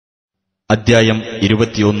അദ്ധ്യായം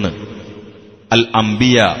 21 അൽ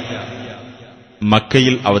അംബിയ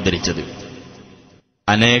മക്കയിൽ അവതരിച്ചത്.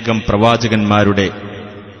 അനേകം പ്രവാചകന്മാരുടെ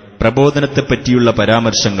പ്രബോധനത്തെപ്പറ്റിയുള്ള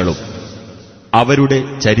പരാമർശങ്ങളും അവരുടെ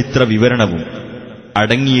ചരിത്ര വിവരണവും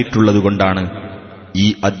അടങ്ങിയിട്ടുള്ളതുകൊണ്ടാണ് ഈ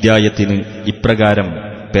അദ്ധ്യായത്തിന് ഇപ്രകാരം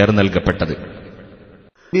പേർ നൽകപ്പെട്ടത്.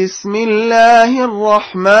 ബിസ്മില്ലാഹിർ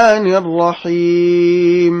റഹ്മാനിർ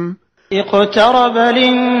റഹീം. اقترب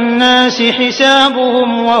للناس حسابهم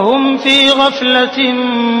وهم في غفلة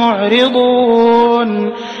معرضون.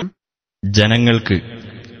 ജനങ്ങൾക്ക്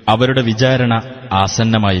അവരുടെ വിചാരണ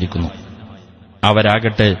ആസന്നമായിരിക്കുന്നു.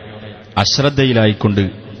 അവരാകട്ടെ അശ്രദ്ധയിലായിക്കൊണ്ട്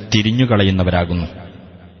തിരിഞ്ഞുകളയുന്നവരാകുന്നു.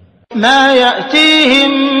 ما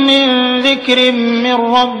يأتيهم من ذكر من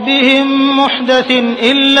ربهم محدث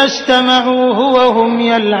إلا استمعوه وهم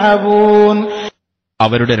يلعبون.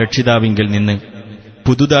 അവരുടെ രക്ഷിതാവിങ്കിൽ നിന്ന്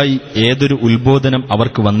പുതുതായി ഏതൊരു ഉത്ബോധനം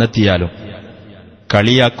അവർക്ക് വന്നെത്തിയാലും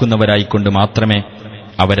കളിയാക്കുന്നവരായിക്കൊണ്ട് മാത്രമേ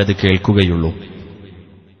അവരത് കേൾക്കുകയുള്ളൂ.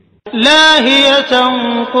 ലാഹിയതൻ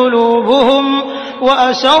ഖുലൂബുഹും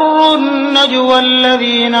വഅസറു النجوى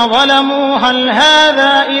الذين ظلموا هل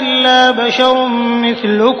هذا إلا بشر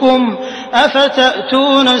مثلكم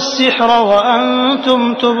أفتأتون السحر وأنتم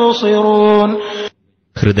تبصرون.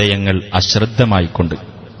 ഹൃദയങ്ങൾ അശ്രദ്ധമായിക്കൊണ്ട്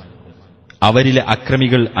അവരിലെ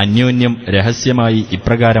അക്രമികൾ അന്യോന്യം രഹസ്യമായി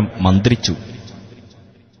ഇപ്രകാരം മന്ത്രിച്ചു,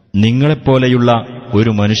 നിങ്ങളെപ്പോലെയുള്ള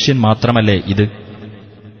ഒരു മനുഷ്യൻ മാത്രമല്ലേ ഇത്?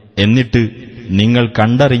 എന്നിട്ട് നിങ്ങൾ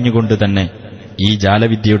കണ്ടറിഞ്ഞുകൊണ്ട് തന്നെ ഈ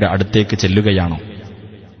ജാലവിദ്യയുടെ അടുത്തേക്ക് ചെല്ലുകയാണോ?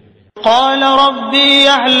 ഖാല റബ്ബി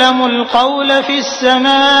യഅലമുൽ ഖൗല ഫിസ്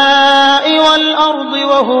സമാഇ വൽ അർദി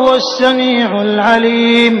വഹുവസ് സമീഉൽ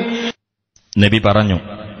അലീം. നബി പറഞ്ഞു,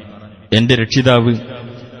 എന്റെ രക്ഷിതാവ്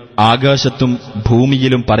ആകാശത്തും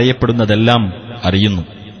ഭൂമിയിലും പറയപ്പെടുന്നതെല്ലാം അറിയുന്നു.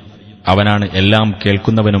 അവനാണ് എല്ലാം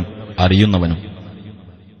കേൾക്കുന്നവനും അറിയുന്നവനും.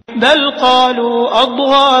 ബൽ ഖാലൂ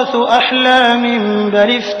അദ്ഗാസു അഹ്ലാമിൻ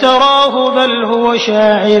ബൽ ഇഫ്തറാഹു ബൽ ഹുവ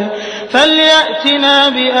ശാഇർ ഫൽയഅതിനാ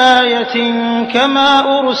ബിആയത്തിൻ കമാ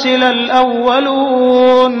ഉർസിലൽ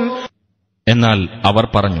അവ്വലൂൻ. എന്നാൽ അവർ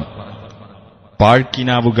പറഞ്ഞു,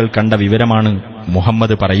 പാഴ്ക്കിനാവുകൾ കണ്ട വിവരമാണ്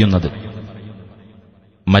മുഹമ്മദ് പറയുന്നത്.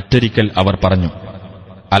 മറ്റൊരിക്കൽ അവർ പറഞ്ഞു,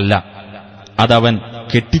 അല്ല, അതവൻ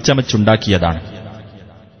കെട്ടിച്ചമച്ചുണ്ടാക്കിയതാണ്.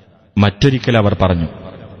 മറ്റൊരിക്കൽ അവർ പറഞ്ഞു,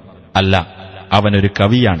 അല്ല, അവനൊരു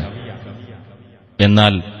കവിയാണ്.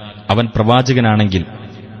 എന്നാൽ അവൻ പ്രവാചകനാണെങ്കിൽ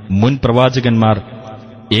മുൻ പ്രവാചകന്മാർ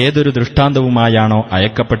ഏതൊരു ദൃഷ്ടാന്തവുമായാണോ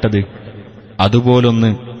അയക്കപ്പെട്ടത് അതുപോലൊന്ന്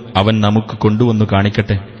അവൻ നമുക്ക് കൊണ്ടുവന്നു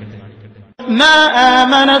കാണിക്കട്ടെ. മാ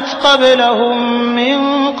ആമനത് ഖബ്ലഹും മിൻ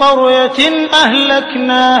ഖർയത്തിൻ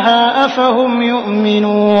അഹ്ലക്നാഹാ അഫഹും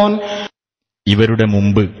യുഅ്മിനൂൻ. ഇവരുടെ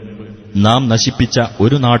മുമ്പ് നാം നശിപ്പിച്ച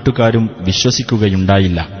ഒരു നാട്ടുകാരും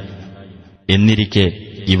വിശ്വസിക്കുകയുണ്ടായില്ല. എന്നിരിക്കെ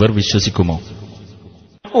ഇവർ വിശ്വസിക്കുമോ?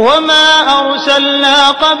 വമാ അർസൽനാ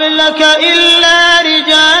ഖബ്ലക ഇല്ലാ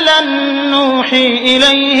റിജാലൻ നൂഹി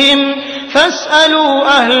ഇലൈഹിം ഫസ്അലൂ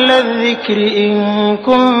അഹ്ലൽ ദിക്രി ഇൻ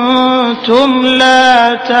കുൻതും ലാ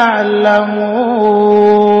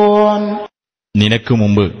തഅലമൂൻ. നിനക്ക്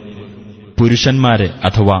മുമ്പ് പുരുഷന്മാരെ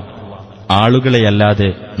അഥവാ ആളുകളെയല്ലാതെ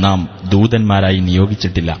നാം ദൂതന്മാരായി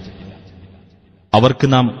നിയോഗിച്ചിട്ടില്ല. അവർക്ക്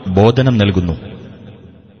നാം ബോധനം നൽകുന്നു.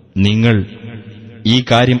 നിങ്ങൾ ഈ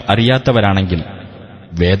കാര്യം അറിയാത്തവരാണെങ്കിൽ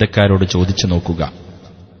വേദക്കാരോട് ചോദിച്ചു നോക്കുക.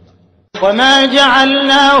 വമാ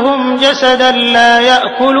ജഅൽനാഹും ജസദൻ ലാ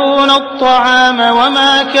യഅകുലൂന അത്ത്വാമ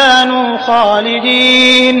വമാ കാനൂ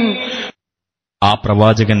ഖാലിദീൻ. ആ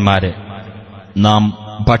പ്രവാചകന്മാരെ നാം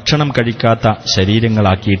ഭക്ഷണം കഴിക്കാത്ത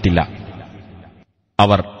ശരീരങ്ങളാക്കിയിട്ടില്ല.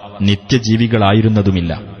 അവർ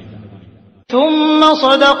നിത്യജീവികളായിരുന്നതുമില്ല. ثم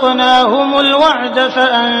صدقناهم الوعد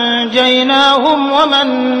فأنجيناهم ومن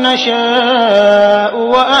نشاء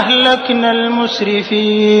وأهلكنا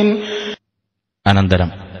المسرفين. അനന്തരം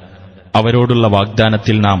അവരോടുള്ള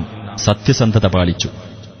വാഗ്ദാനത്തിൽ നാം സത്യസന്ധത പാലിച്ചു.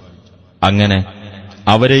 അങ്ങനെ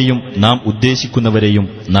അവരെയും നാം ഉദ്ദേശിക്കുന്നവരെയും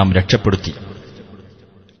നാം രക്ഷപ്പെടുത്തി.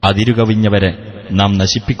 അതിരുകവിഞ്ഞവരെ നാം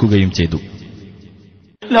നശിപ്പിക്കുകയും ചെയ്തു.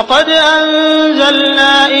 لقد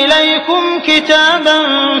أنزلنا إليكم كتابا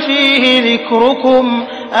فيه ذكركم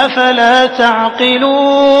أفلا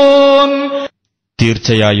تعقلون.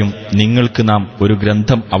 തീർച്ചയായും നിങ്ങൾക്ക് നാം ഒരു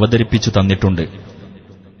ഗ്രന്ഥം അവതരിപ്പിച്ചു തന്നിട്ടുണ്ട്.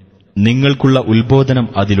 നിങ്ങൾക്കുള്ള ഉത്ബോധനം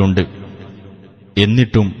അതിലുണ്ട്.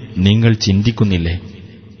 എന്നിട്ടും നിങ്ങൾ ചിന്തിക്കുന്നില്ലേ?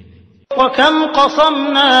 وكم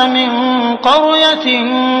قصمنا من قرية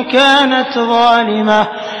كانت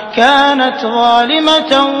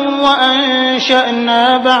ظالمة وأنشأنا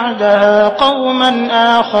بعدها قوما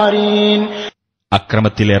آخرين.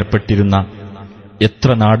 അക്രമത്തിലേർപ്പെട്ടിരുന്ന എത്ര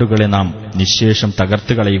നാടുകളെ നാം നിശ്ശേഷം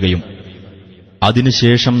തകർത്തുകളയുകയും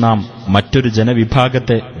അതിനുശേഷം നാം മറ്റൊരു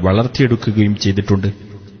ജനവിഭാഗത്തെ വളർത്തിയെടുക്കുകയും ചെയ്തിട്ടുണ്ട്.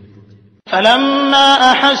 فلما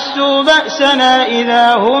أحسوا بأسنا إذا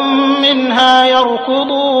هم منها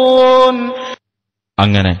يركضون.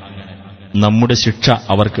 അങ്ങനെ നമ്മുടെ ശിക്ഷ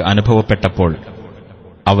അവർക്ക് അനുഭവപ്പെട്ടപ്പോൾ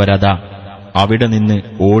അവരതാ അവിടെ നിന്ന്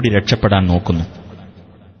ഓടി രക്ഷപ്പെടാൻ നോക്കുന്നു.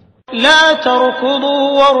 لا تركضوا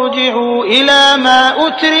وارجعوا إلى ما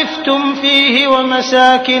أترفتم فيه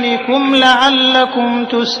ومساكنكم لعلكم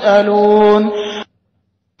تسألون.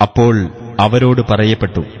 അപ്പോൾ അവരോട്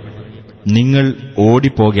പറയപ്പെട്ടു, നിങ്ങൾ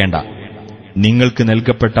ഓടിപ്പോകേണ്ട, നിങ്ങൾക്ക്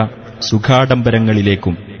നൽകപ്പെട്ട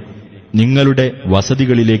സുഖാഡംബരങ്ങളിലേക്കും നിങ്ങളുടെ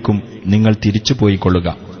വസതികളിലേക്കും നിങ്ങൾ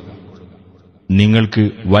തിരിച്ചുപോയിക്കൊള്ളുക.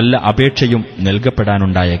 നിങ്ങൾക്ക് വല്ല അപേക്ഷയും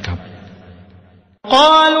നൽകപ്പെടാനുണ്ടായേക്കാം.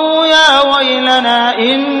 قالوا يا ويلنا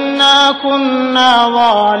إنا كنا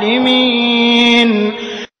ظالمين.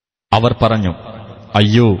 അവർ പറഞ്ഞു,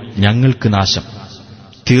 അയ്യോ ഞങ്ങൾക്ക് നാശം,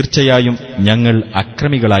 തീർച്ചയായും ഞങ്ങൾ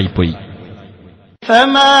അക്രമികളായിപ്പോയി.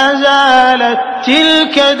 فما زالت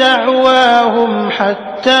تلك دعواهم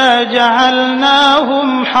حتى جعلناهم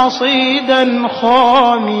حصيدا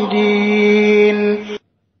خامدين.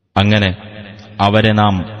 അങ്ങനെ അവരെ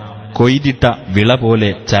നാം കൊയ്തിട്ട വിള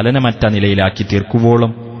പോലെ ചലനമറ്റ നിലയിലാക്കി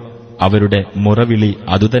തീർക്കുവോളം അവരുടെ മുറവിളി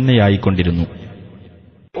അതുതന്നെയായിക്കൊണ്ടിരുന്നു.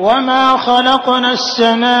 وما خلقنا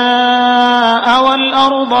السماء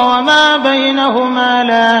والأرض وما بينهما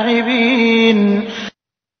لاعبين.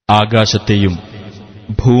 ആകാശത്തെയും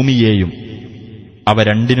ഭൂമിയെയും അവ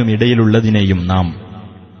രണ്ടിനുമിടയിലുള്ളതിനെയും നാം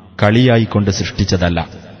കളിയായിക്കൊണ്ട് സൃഷ്ടിച്ചതല്ല.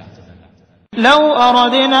 لو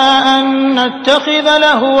أردنا أن نتخذ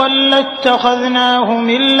لهوا لاتخذناه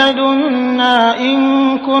من لدنا إن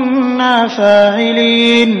كنا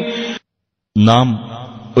فاعلين. നാം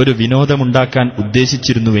ഒരു വിനോദമുണ്ടാക്കാൻ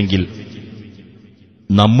ഉദ്ദേശിച്ചിരുന്നുവെങ്കിൽ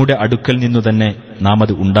നമ്മുടെ അടുക്കൽ നിന്നുതന്നെ നാം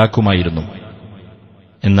അത് ഉണ്ടാക്കുമായിരുന്നു.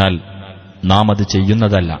 എന്നാൽ നാം അത്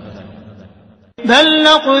ചെയ്യുന്നതല്ല. بل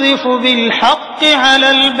نقذف بالحق على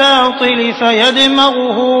الباطل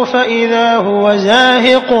فيدمغه فإذا هو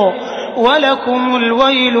زاهق ولكم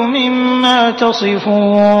الويل مما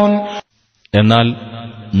تصفون. എന്നാൽ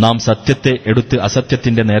നാം സത്യത്തെ എടുത്ത്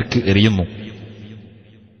അസത്യത്തിന്റെ നേർക്ക് എറിയുന്നു.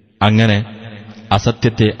 അങ്ങനെ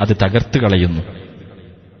അസത്യത്തെ അത് തകർത്ത് കളയുന്നു.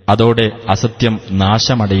 അതോടെ അസത്യം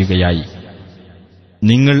നാശമടയുകയായി.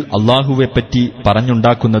 നിങ്ങൾ അല്ലാഹുവെപ്പറ്റി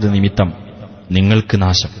പറഞ്ഞുണ്ടാക്കുന്നത് നിമിത്തം നിങ്ങൾക്ക്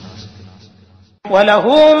നാശം. وله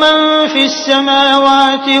من في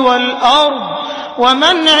السماوات والأرض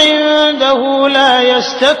ومن عنده لا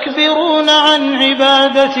يستكبرون عن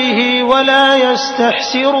عبادته ولا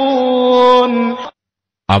يستحسرون.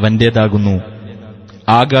 അവന്റേതാകുന്നു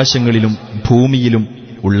ആകാശങ്ങളിലും ഭൂമിയിലും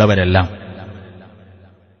ഉള്ളവരെല്ലാം.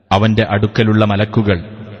 അവന്റെ അടുക്കലുള്ള മലക്കുകൾ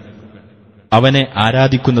അവനെ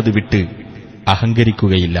ആരാധിക്കുന്നത് വിട്ട്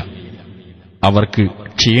അഹങ്കരിക്കുകയില്ല. അവർക്ക്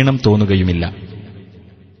ക്ഷീണം തോന്നുകയുമില്ല.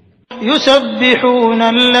 يسبحون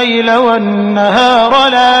الليل والنهار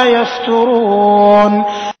لا يفترون.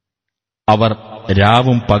 അവർ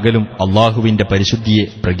രാവും പകലും അല്ലാഹുവിന്റെ പരിശുദ്ധിയെ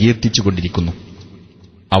പ്രകീർത്തിച്ചുകൊണ്ടിരിക്കുന്നു.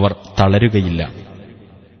 അവർ തളരുകയില്ല.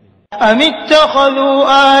 أم اتخذوا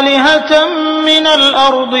آلهة من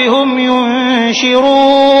الأرض هم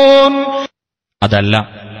ينشرون. അതല്ല,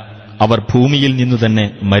 അവർ ഭൂമിയിൽ നിന്നു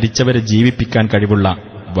തന്നെ മരിച്ചവരെ ജീവിപ്പിക്കാൻ കഴിവുള്ള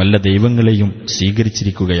വല്ല ദൈവങ്ങളെയും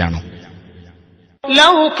സ്വീകരിച്ചിരിക്കുകയാണോ?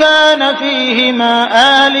 لو كان فيهما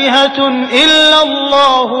آلهة إلا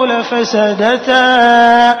الله لفسدتا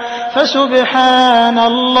فسبحان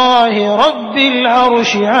الله رب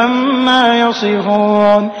العرش عما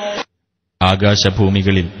يصفون.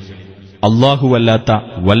 ആകാശഭൂമികളിൽ അല്ലാഹുവല്ലാത്ത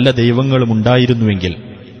വല്ല ദൈവങ്ങളുമുണ്ടായിരുന്നുവെങ്കിൽ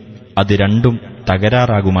അത് രണ്ടും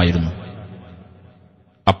തകരാറാകുമായിരുന്നു.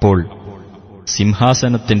 അപ്പോൾ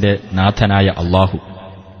സിംഹാസനത്തിന്റെ നാഥനായ അല്ലാഹു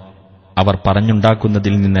അവർ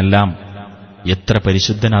പറഞ്ഞുണ്ടാക്കുന്നതിൽ നിന്നെല്ലാം എത്ര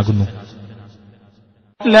പരിശുദ്ധനാകുന്നു.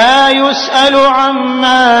 لا يسأل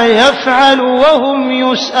عما يفعل وهم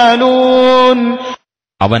يسألون.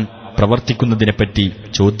 അവൻ പ്രവർത്തിക്കുന്നതിനെപ്പറ്റി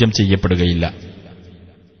ചോദ്യം ചെയ്യപ്പെടുകയില്ല.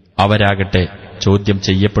 അവരാകട്ടെ ചോദ്യം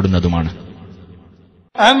ചെയ്യപ്പെടുന്നതുമാണ്.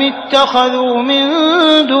 أم اتخذوا من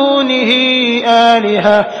دونه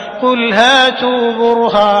آلهة قل هاتوا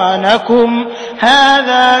برهانكم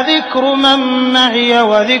هذا ذكر من معي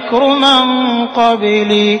وذكر من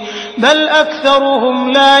قبلي بل أكثرهم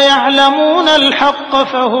لا يعلمون الحق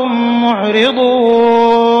فهم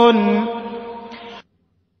معرضون.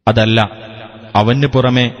 അതല്ല, അവന്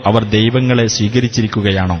പുറമെ അവർ ദൈവങ്ങളെ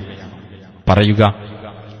സ്വീകരിച്ചിരിക്കുകയാണോ? പറയുക,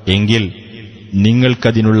 എങ്കിൽ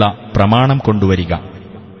നിങ്ങൾക്കതിനുള്ള പ്രമാണം കൊണ്ടുവരിക.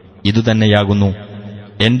 ഇതുതന്നെയാകുന്നു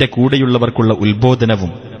എന്റെ കൂടെയുള്ളവർക്കുള്ള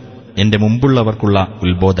ഉത്ബോധനവും എന്റെ മുമ്പുള്ളവർക്കുള്ള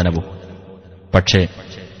ഉത്ബോധനവും. പക്ഷേ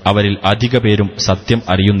അവരിൽ അധിക പേരും സത്യം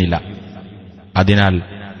അറിയുന്നില്ല. അതിനാൽ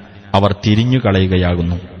അവർ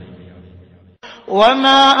തിരിഞ്ഞുകളയുകയാകുന്നു.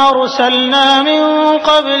 وما أرسلنا من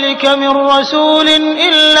قبلك من رسول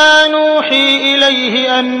إلا نوحي إليه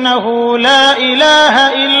أنه لا إله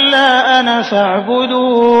إلا أنا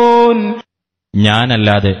فاعبدون.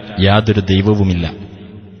 ഞാനല്ലാതെ യാതൊരു ദൈവവുമില്ല,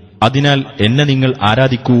 അതിനാൽ എന്നെ നിങ്ങൾ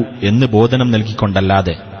ആരാധിക്കൂ എന്ന് ബോധനം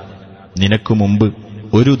നൽകിക്കൊണ്ടല്ലാതെ നിനക്കു മുമ്പ്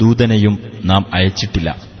ഒരു ദൂതനെയും നാം അയച്ചിട്ടില്ല.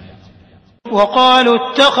 وقالوا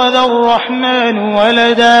اتخذ الرحمن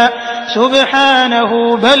ولدا سبحانه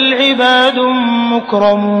بل عباد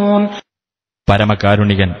مكرمون.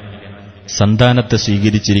 പരമകാരുണികൻ സന്താനത്തെ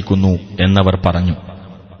സ്വീകരിച്ചിരിക്കുന്നു എന്നവർ പറഞ്ഞു.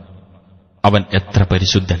 അവൻ എത്ര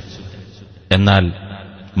പരിശുദ്ധൻ! എന്നാൽ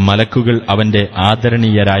മലക്കുകൾ അവന്റെ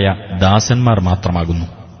ആദരണീയരായ ദാസന്മാർ മാത്രമാകുന്നു.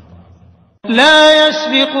 لا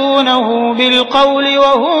يسبقونه بالقول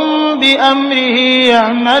وهم بأمره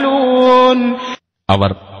يعملون.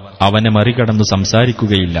 അവർ അവനെ മറികടന്നു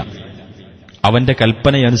സംസാരിക്കുകയില്ല, അവന്റെ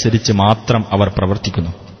കൽപ്പനയനുസരിച്ച് മാത്രം അവർ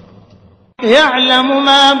പ്രവർത്തിക്കുന്നു. يعلم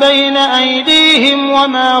ما بين أيديهم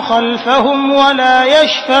وما خلفهم ولا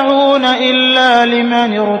يشفعون إلا لمن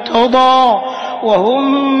ارتضى وهم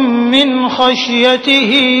من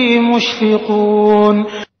خشيته مشفقون.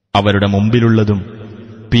 അവരുടെ മുമ്പിലുള്ളതും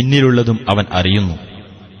പിന്നിലുള്ളതും അവൻ അറിയുന്നു.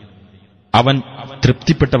 അവൻ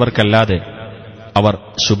തൃപ്തിപ്പെട്ടവർക്കല്ലാതെ അവർ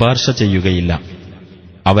ശുപാർശ ചെയ്യുകയില്ല.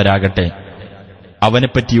 അവരാകട്ടെ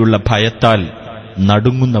അവനെപ്പറ്റിയുള്ള ഭയത്താൽ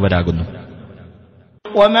നടുങ്ങുന്നവരാകുന്നു.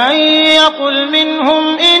 ومن يقل منهم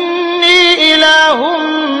إني إله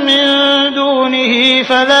من دونه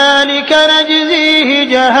فذلك نجزيه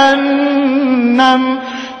جهنم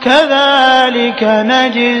كذلك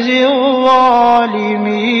نجزي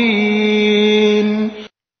الظالمين.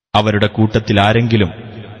 അവരുടെ കൂട്ടത്തിൽ ആരെങ്കിലും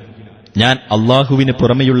ഞാൻ അല്ലാഹുവിന്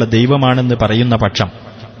പുറമെയുള്ള ദൈവമാണെന്ന് പറയുന്ന പക്ഷം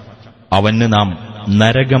അവന് നാം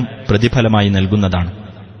നരകം പ്രതിഫലമായി നൽകുന്നതാണ്.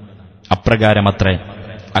 അപ്രകാരമത്രേ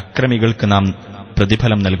അക്രമികൾക്ക് നാം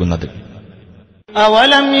പ്രതിഫലം നൽകുന്നത്.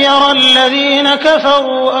 أولم ير الذين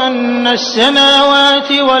كفروا أن السماوات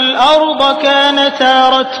والأرض كانتا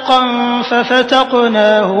رتقا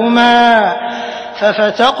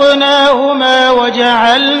ففتقناهما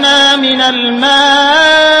وجعلنا من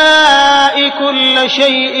الماء كل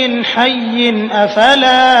شيء حي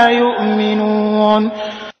أفلا يؤمنون.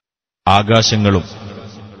 ആകാശങ്ങളും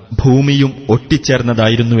ഭൂമിയും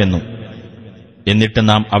ഒട്ടിച്ചേർന്നതായിരുന്നുവെന്നും എന്നിട്ട്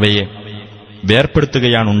നാം അവയെ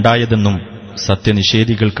വേർപ്പെടുത്തുകയാണുണ്ടായതെന്നും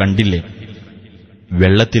സത്യനിഷേധികൾ കണ്ടില്ലേ?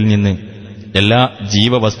 വെള്ളത്തിൽ നിന്ന് എല്ലാ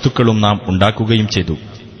ജീവവസ്തുക്കളും നാം ഉണ്ടാക്കുകയും ചെയ്തു,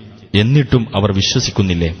 എന്നിട്ടും അവർ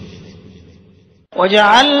വിശ്വസിക്കുന്നില്ലേ?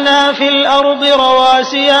 وجعلنا في الأرض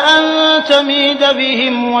رواسي أن تميد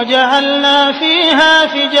بهم وجعلنا فيها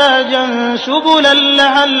فجاجا سبلا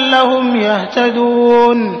لعلهم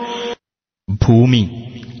يهتدون. ഭൂമി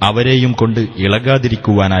അവരെയും കൊണ്ട്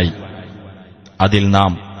ഇളകാതിരിക്കുവാനായി അതിൽ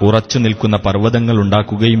നാം ഉറച്ചു നിൽക്കുന്ന പർവ്വതങ്ങൾ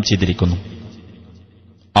ഉണ്ടാക്കുകയും ചെയ്തിരിക്കുന്നു.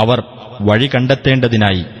 അവർ വഴി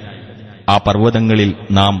കണ്ടെത്തേണ്ടതിനായി ആ പർവ്വതങ്ങളിൽ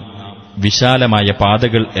നാം വിശാലമായ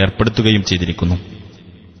പാതകൾ ഏർപ്പെടുത്തുകയും ചെയ്തിരിക്കുന്നു.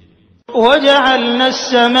 وجعلنا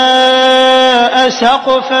السماء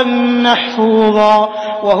سقفا محفوظا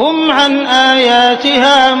وهم عن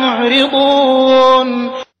آياتها معرضون.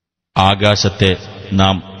 ആകാശത്തെ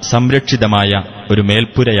നാം സംരക്ഷിതമായ ഒരു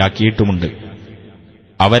മേൽപ്പുരയാക്കിയിട്ടുമുണ്ട്.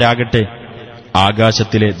 അവരാകട്ടെ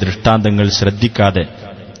ആകാശത്തിലെ ദൃഷ്ടാന്തങ്ങൾ ശ്രദ്ധിക്കാതെ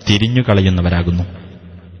തിരിഞ്ഞുകളയുന്നവരാകുന്നു.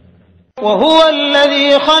 وهو الذي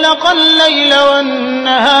خلق الليل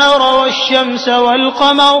والنهار والشمس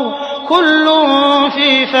والقمر كل في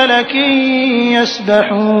فلك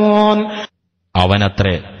يسبحون.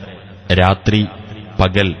 അവനത്രേ രാത്രി,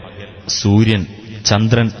 പകൽ, സൂര്യൻ,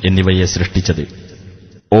 ചന്ദ്രൻ എന്നിവയെ സൃഷ്ടിച്ചത്.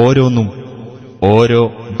 ഓരോന്നും ഓരോ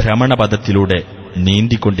ഭ്രമണപഥത്തിലൂടെ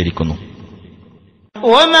നീന്തിക്കൊണ്ടിരിക്കുന്നു.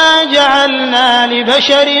 وما جعلنا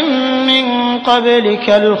لبشر من قبلك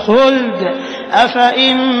الخلد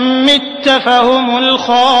أفإن مت فهم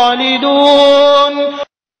الخالدون.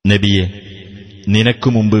 നബിയെ, നിനക്കു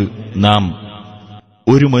മുമ്പ് നാം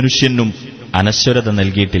ഒരു മനുഷ്യനും അനശ്വരത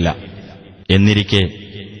നൽകിയിട്ടില്ല. എന്നിരിക്കെ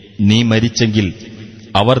നീ മരിച്ചെങ്കിൽ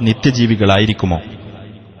അവർ നിത്യജീവികളായിരിക്കുമോ?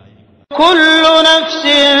 കുല്ലു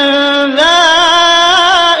നഫ്സിൻ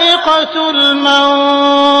ദാഇഖത്തുൽ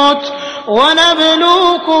മൗത്ത്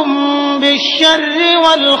വനബ്ലൂകും ബിശ്ശർരി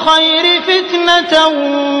വൽ ഖൈരി ഫിത്നതൻ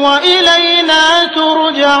വഇലൈനാ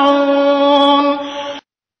തുർജഊൻ.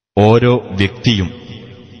 ഓരോ വ്യക്തിയും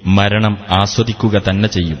മരണം ആസ്വദിക്കുക തന്നെ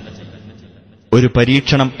ചെയ്യും. ഒരു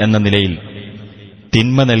പരീക്ഷണം എന്ന നിലയിൽ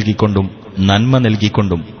തിന്മ നൽകിക്കൊണ്ടും നന്മ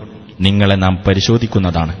നൽകിക്കൊണ്ടും നിങ്ങളെ നാം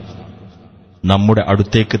പരിശോധിക്കുന്നതാണ്. നമ്മുടെ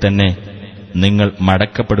അടുത്തേക്ക് തന്നെ നിങ്ങൾ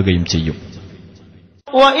മടക്കപ്പെടുകയും ചെയ്യും.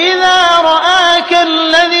 وَإِذَا رَآكَ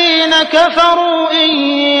الَّذِينَ كَفَرُوا إِن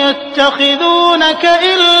يَتَّخِذُونَكَ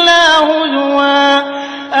إِلَّا هُزُوًا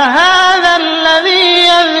أهذا الذي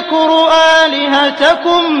يذكر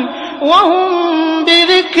آلهتكم وهم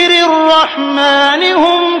بذكر الرحمن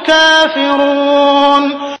هم كافرون.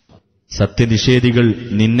 സത്യനിഷേധികൾ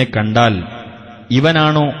നിന്നെ കണ്ടാൽ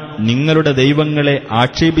ഇവനാണോ നിങ്ങളുടെ ദൈവങ്ങളെ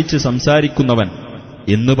ആക്ഷേപിച്ച് സംസാരിക്കുന്നവൻ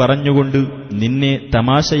എന്നു പറഞ്ഞുകൊണ്ട് നിന്നെ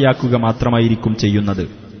തമാശയാക്കുക മാത്രമായിരിക്കും ചെയ്യുന്നത്.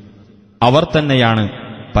 അവർ തന്നെയാണ്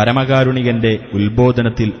പരമകാരുണികന്റെ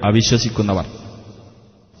ഉത്ബോധനത്തിൽ അവിശ്വസിക്കുന്നവർ.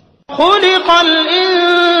 ഖുലിഖൽ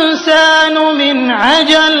ഇൻസാനു മിൻ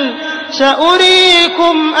അജൽ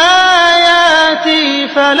സഉരീകും ആയാതി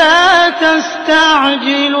ഫലാ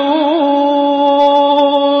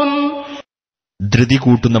തസ്തഅജിലൂൻ. ധൃതി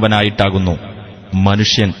കൂട്ടുന്നവനായിട്ടാകുന്നു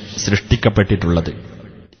മനുഷ്യൻ സൃഷ്ടിക്കപ്പെട്ടിട്ടുള്ളത്.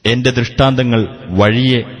 എന്റെ ദൃഷ്ടാന്തങ്ങൾ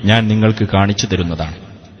വഴിയെ ഞാൻ നിങ്ങൾക്ക് കാണിച്ചു തരുന്നതാണ്.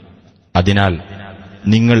 അതിനാൽ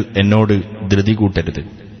നിങ്ങൾ എന്നോട് ധൃതി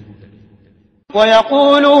കൂട്ടരുത്.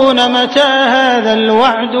 وَيَقُولُونَ مَتَى هَذَا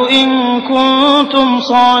الْوَعْدُ إِن كُنتُمْ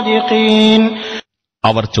صَادِقِينَ.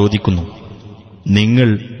 അവർ ചോദിക്കുന്നു,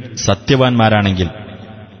 നിങ്ങൾ സത്യവാൻമാരാണെങ്കിൽ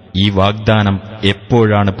ഈ വാഗ്ദാനം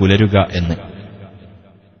എപ്പോഴാണ് പുലരുക എന്ന്.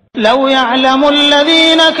 لو يعلم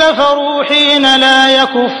الذين كفروا حين لا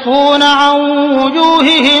يكفون عن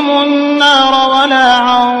وجوههم النار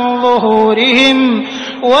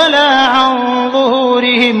ولا عن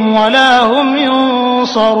ظهورهم ولا هم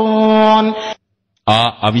ينصرون.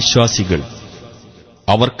 ആ അവിശ്വാസികൾ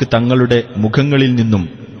അവർക്ക് തങ്ങളുടെ മുഖങ്ങളിൽ നിന്നും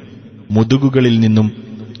മുതുകുകളിൽ നിന്നും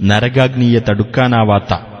നരകാഗ്നിയെ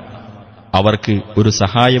തടുക്കാനാവാത്ത, അവർക്ക് ഒരു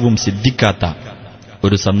സഹായവും സിദ്ധിക്കാത്ത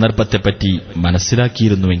ഒരു സന്ദർഭത്തെപ്പറ്റി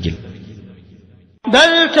മനസ്സിലാക്കിയിരുന്നുവെങ്കിൽ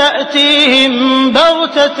بل تأتيهم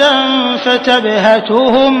بغتة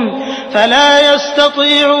فتبهتهم فلا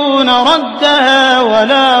يستطيعون ردها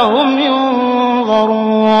ولا هم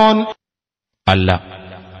ينظرون. അല്ല,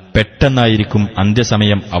 പെട്ടെന്നായിരിക്കും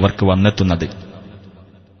അന്ത്യസമയം അവർക്ക് വന്നെത്തുന്നത്.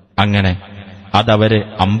 അങ്ങനെ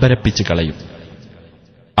അതവരെ അമ്പരപ്പിച്ച് കളയും.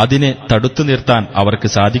 അതിനെ തടുത്തു നിർത്താൻ അവർക്ക്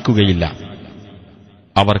സാധിക്കുകയില്ല.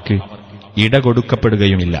 അവർക്ക്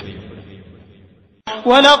ഇടകൊടുക്കപ്പെടുകയുമില്ല.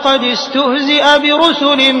 وَلَقَدِ اسْتُهْزِئَ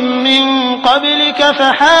بِرُسُلٍ مِّن قَبْلِكَ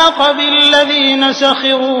فَحَاقَ بِالَّذِينَ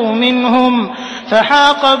سَخِرُوا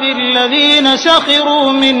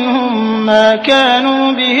مِنْهُم مَّا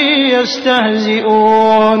كَانُوا بِهِ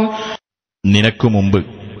يَسْتَهْزِئُونَ. നിനക്കു മുമ്പ്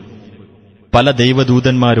പല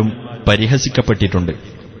ദൈവദൂതന്മാരും പരിഹസിക്കപ്പെട്ടിട്ടുണ്ട്.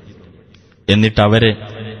 എന്നിട്ടവരെ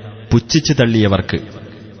പുച്ഛിച്ചു തള്ളിയവർക്ക്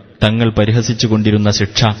തങ്ങൾ പരിഹസിച്ചുകൊണ്ടിരുന്ന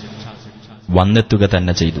ശിക്ഷ വന്നെത്തുക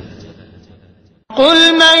തന്നെ ചെയ്തു.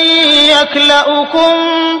 قُلْ مَن يَكْلَؤُكُم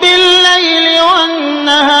بِاللَّيْلِ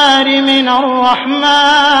وَالنَّهَارِ مِنَ الرَّحْمَنِ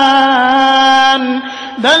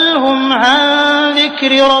بَلْ هُمْ عَن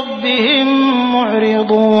ذِكْرِ رَبِّهِم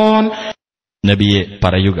مُّعْرِضُونَ. നബിയെ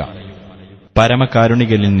പറയുക,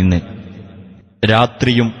 പരമകാരുണികനിൽ നിന്ന്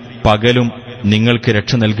രാത്രിയും പകലും നിങ്ങൾക്ക്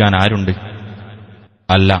രക്ഷ നൽകാൻ ആരുണ്ട്?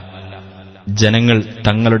 അല്ല, ജനങ്ങൾ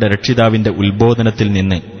തങ്ങളുടെ രക്ഷിതാവിന്റെ ഉത്ബോധനത്തിൽ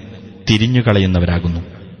നിന്ന് തിരിഞ്ഞുകളയുന്നവരാകുന്നു.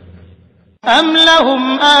 أَمْ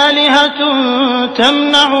لَهُمْ آلِهَةٌ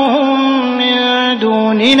تَمْنَعُهُم مِّن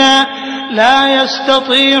دُونِنَا لَا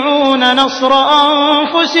يَسْتَطِيعُونَ نَصْرَ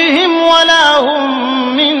أَنفُسِهِمْ وَلَا هُم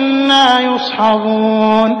مِّنَّا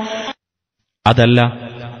يُصْحَبُونَ. അതല്ല,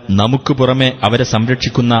 നമുക്ക് പുറമെ അവരെ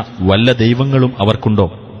സംരക്ഷിക്കുന്ന വല്ല ദൈവങ്ങളും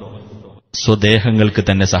അവർക്കുണ്ടോ? സ്വദേഹങ്ങൾക്ക്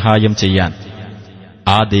തന്നെ സഹായം ചെയ്യാൻ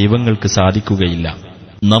ആ ദൈവങ്ങൾക്ക് സാധിക്കുകയില്ല.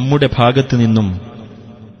 നമ്മുടെ ഭാഗത്തു നിന്നും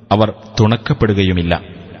അവർ തുണക്കപ്പെടുകയുമില്ല.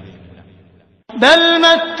 بل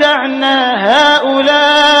متعنا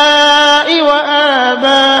هؤلاء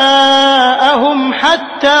وآباءهم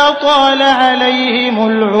حتى طال عليهم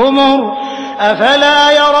العمر أفلا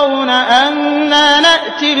يرون أنا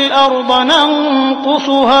نأتي الأرض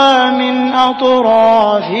ننقصها من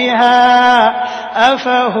أطرافها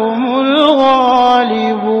أفهم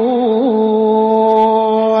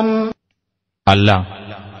الغالبون. അല്ല,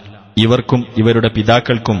 ഇവർക്കും ഇവരുടെ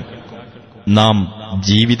പിതാക്കൾക്കും നാം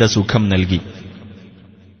ജീവിതസുഖം നൽകി.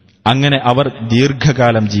 അങ്ങനെ അവർ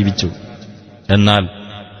ദീർഘകാലം ജീവിച്ചു. എന്നാൽ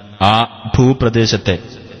ആ ഭൂപ്രദേശത്തെ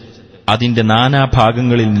അതിന്റെ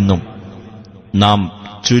നാനാഭാഗങ്ങളിൽ നിന്നും നാം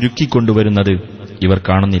ചുരുക്കിക്കൊണ്ടുവരുന്നത് ഇവർ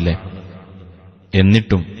കാണുന്നില്ലേ?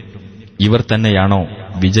 എന്നിട്ടും ഇവർ തന്നെയാണോ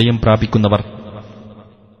വിജയം പ്രാപിക്കുന്നവർ?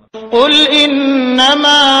 قل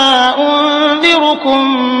إنما أنذركم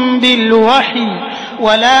بالوحي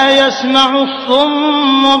ولا يسمع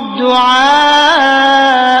الصم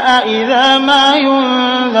الدعاء إذا ما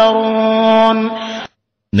ينذرون.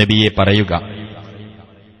 നബിയെ പറയുക,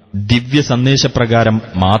 ദിവ്യ സന്ദേശപ്രകാരം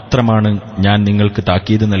മാത്രമാണ് ഞാൻ നിങ്ങൾക്ക്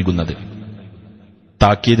താക്കീത് നൽകുന്നത്.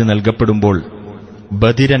 താക്കീത് നൽകപ്പെടുമ്പോൾ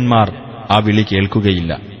ബധിരന്മാർ ആ വിളി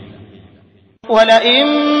കേൾക്കുകയില്ല. ولئن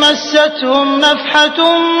مستهم نفحة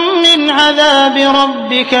من عذاب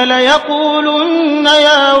ربك ليقولن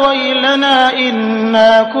يا ويلنا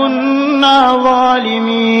إنا كنا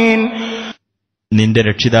ظالمين. നിന്റെ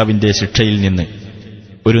രക്ഷിതാവിന്റെ ശിക്ഷയിൽ നിന്ന്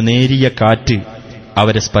ഒരു നേരിയ കാറ്റ്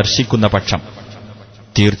അവരെ സ്പർശിക്കുന്ന പക്ഷം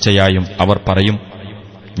തീർച്ചയായും അവർ പറയും,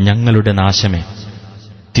 ഞങ്ങളുടെ നാശമേ,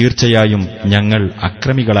 തീർച്ചയായും ഞങ്ങൾ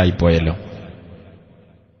അക്രമികളായിപ്പോയല്ലോ.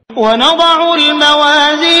 ونضع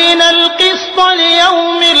الموازين القسط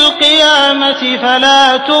ليوم القيامة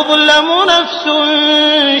فلا تظلم نفس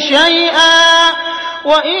شيئا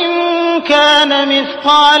وإن كان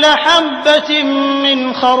مثقال حبة من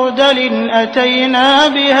خردل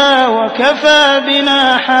أتينا بها وكفى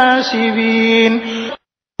بنا حاسبين.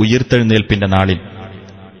 ഉയിർത്തെഴുന്നേൽപ്പിന്റെ നാളിൽ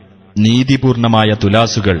നീതിപൂർണമായ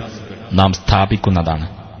തുലാസുകൾ നാം സ്ഥാപിക്കുന്നതാണ്.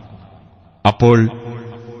 അപ്പോൾ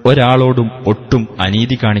ഒരാളോടും ഒട്ടും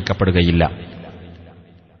അനീതി കാണിക്കപ്പെടുകയില്ല.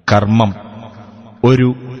 കർമ്മം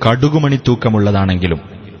ഒരു കടുകുമണി തൂക്കമുള്ളതാണെങ്കിലും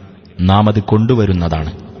നാം അത്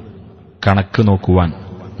കൊണ്ടുവരുന്നതാണ്. കണക്ക് നോക്കുവാൻ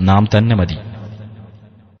നാം തന്നെ മതി.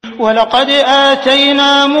 وَلَقَدْ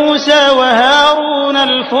آتَيْنَا مُوسَى وَهَارُونَ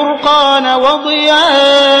الْفُرْقَانَ وَضِيَاءً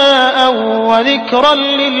وَذِكْرًا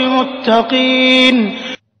لِلْمُتَّقِينَ.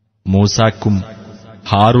 മൂസാക്കും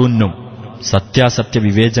ഹാറൂനും സത്യാസത്യ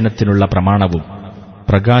വിവേചനത്തിനുള്ള പ്രമാണവും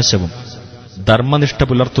പ്രകാശവും ധർമ്മനിഷ്ഠ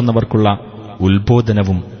പുലർത്തുന്നവർക്കുള്ള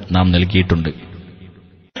ഉത്ബോധനവും നാം നൽകിയിട്ടുണ്ട്.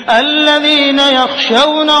 الذين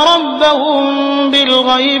يخشون ربهم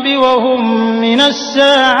بالغيب وهم من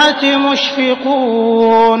الساعة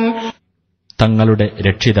مشفقون. തങ്ങളുടെ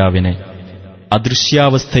രക്ഷിതാവിനെ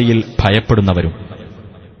അദൃശ്യാവസ്ഥയിൽ ഭയപ്പെടുന്നവരും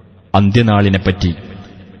അന്ത്യനാളിനെപ്പറ്റി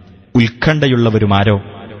ഉത്കണ്ഠയുള്ളവരുമാരോ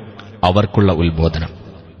അവർക്കുള്ള ഉത്ബോധനം.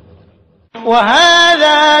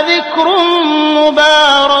 وهذا ذكر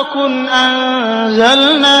مبارك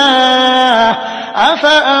أنزلناه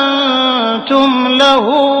أفأنتم له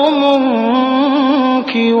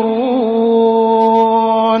منكرون.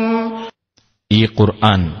 ഈ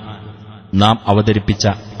ഖുർആൻ നാം അവതരിപ്പിച്ച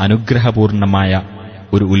അനുഗ്രഹപൂർണമായ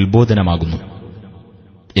ഒരു ഉത്ബോധനമാകുന്നു.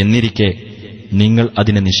 എന്നിരിക്കെ നിങ്ങൾ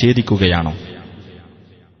അതിനെ നിഷേധിക്കുകയാണോ?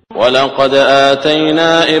 وَلَقَدْ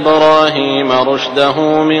آتَيْنَا إِبْرَاهِيمَ رُشْدَهُ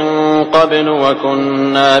مِنْ قَبْلُ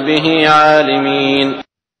وَكُنَّا بِهِ عَالِمِينَ.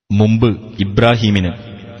 മുമ്പ് ഇബ്രാഹീമിന്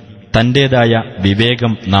തന്റേതായ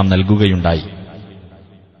വിവേകം നാം നൽകുകയുണ്ടായി.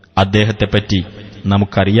 അദ്ദേഹത്തെപ്പറ്റി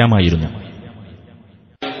നമുക്കറിയാമായിരുന്നു.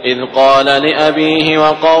 إِذْ قَالَ لِأَبِيهِ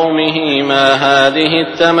وَقَوْمِهِ مَا هَذِهِ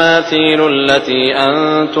التَّمَاثِيلُ الَّتِي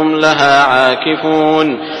أَنْتُمْ لَهَا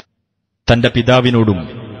عَاكِفُونَ. തന്റെ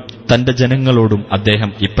പിതാവിനോടും തന്റെ ജനങ്ങളോടും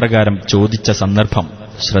അദ്ദേഹം ഇപ്രകാരം ചോദിച്ച സന്ദർഭം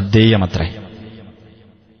ശ്രദ്ധേയമത്രേ.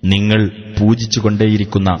 നിങ്ങൾ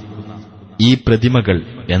പൂജിച്ചുകൊണ്ടേയിരിക്കുന്ന ഈ പ്രതിമകൾ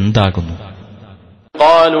എന്താകുന്നു?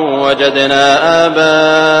 قَالُوا وَجَدْنَا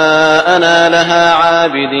آبَاءَنَا لَهَا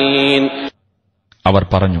عَابِدِينَ. അവർ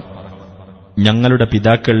പറഞ്ഞു, ഞങ്ങളുടെ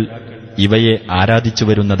പിതാക്കൾ ഇവയെ ആരാധിച്ചു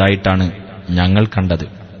വരുന്നതായിട്ടാണ് ഞങ്ങൾ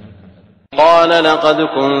കണ്ടത്. قَالَ لَقَدْ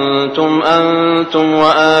كُنْتُمْ أَنْتُمْ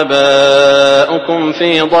وَآبَاؤُكُمْ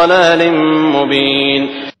فِي ضَلَالٍ مُبِينٍ.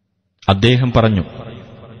 അദ്ദേഹം പറഞ്ഞു,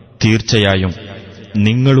 തീർച്ചയായും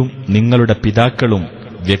നിങ്ങളും നിങ്ങളുടെ പിതാക്കളും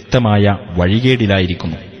വ്യക്തമായ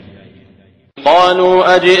വഴികേടിലായിരിക്കുന്നു. قَالُوا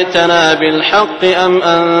أَجِئْتَنَا بِالْحَقِّ أَمْ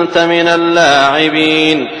أَنْتَ مِنَ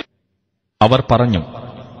اللاعبين. അവർ പറഞ്ഞു,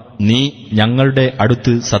 നീ ഞങ്ങളുടെ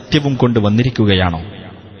അടുത്ത് സത്യവും കൊണ്ട് വന്നിരിക്കുകയാണോ?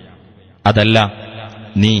 അതല്ല,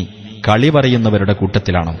 നീ കളി പറയുന്നവരുടെ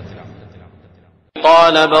കൂട്ടത്തിലാണോ?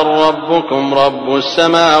 قَالَ بَلْ رَبُّكُمْ رَبُّ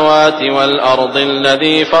السَّمَاوَاتِ وَالْأَرْضِ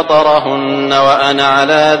الَّذِي فَطَرَهُنَّ وَأَنَا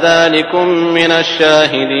عَلَى ذَلِكُمْ مِنَ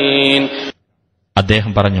الشَّاهِدِينَ.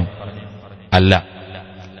 അദ്ദേഹം പറഞ്ഞു, അല്ല,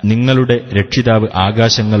 നിങ്ങളുടെ രക്ഷിതാവ്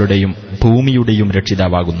ആകാശങ്ങളുടെയും ഭൂമിയുടെയും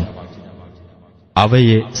രക്ഷിതാവാകുന്നു.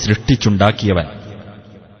 അവയെ സൃഷ്ടിച്ചുണ്ടാക്കിയവൻ.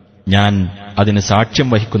 ഞാൻ അതിന് സാക്ഷ്യം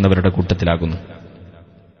വഹിക്കുന്നവരുടെ കൂട്ടത്തിലാകുന്നു.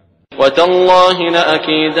 وَتَاللَّهِ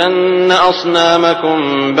لَأَكِيدَنَّ أَصْنَامَكُمْ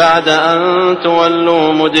بَعْدَ أَن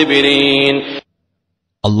تُوَلُّوا مُدْبِرِينَ.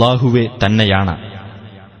 അല്ലാഹുവേ തന്നെയാണ്.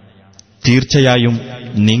 തീർച്ചയായും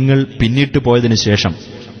നിങ്ങൾ പിന്നിട്ടു പോയതിനു ശേഷം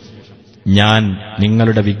ഞാൻ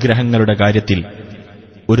നിങ്ങളുടെ വിഗ്രഹങ്ങളുടെ കാര്യത്തിൽ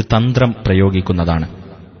ഒരു തന്ത്രം പ്രയോഗിക്കുന്നതാണ്.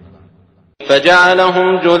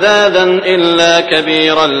 فَجَعَلَهُمْ جُذَاذًا إِلَّا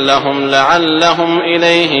كَبِيرًا لَهُمْ لَعَلَّهُمْ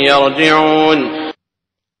إِلَيْهِ يَرْجِعُونَ.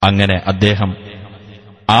 അങ്ങനെ അദ്ദേഹം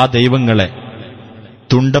ആ ദൈവങ്ങളെ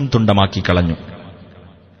തുണ്ടം തുണ്ടമാക്കി കളഞ്ഞു.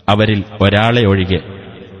 അവരിൽ ഒരാളെ ഒഴികെ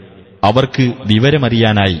അവർക്ക്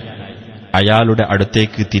വിവരമറിയാനായി അയാളുടെ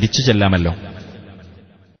അടുത്തേക്ക് തിരിച്ചു ചെല്ലാമല്ലോ.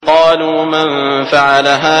 قَالُوا مَنْ فَعَلَ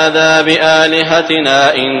هَذَا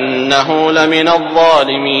بِآلِهَتِنَا إِنَّهُ لَمِنَ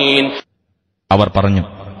الظَّالِمِينَ. അവർ പറഞ്ഞു,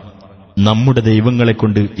 നമ്മുടെ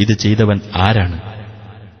ദൈവങ്ങളെക്കൊണ്ട് ഇത് ചെയ്തവൻ ആരാണ്?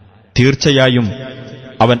 തീർച്ചയായും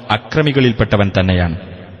അവൻ അക്രമികളിൽപ്പെട്ടവൻ തന്നെയാണ്.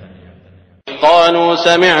 قالوا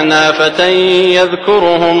سمعنا فتى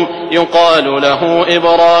يذكرهم يقال له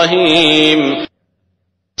إبراهيم.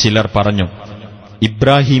 ചിലർ പറഞ്ഞു,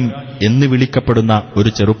 ഇബ്രാഹിം എന്ന് വിളിക്കപ്പെടുന്ന ഒരു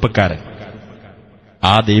ചെറുപ്പക്കാരൻ.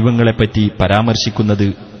 ആ ദൈവങ്ങളെപ്പറ്റി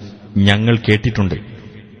പരാമർശിക്കുന്നത് ഞങ്ങൾ കേട്ടിട്ടുണ്ട്.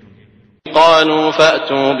 قالوا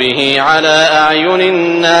فأتوا به على أعين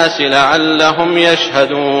الناس لعلهم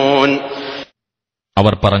يشهدون.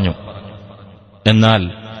 അവർ പറഞ്ഞു, എന്നാൽ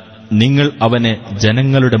നിങ്ങൾ അവനെ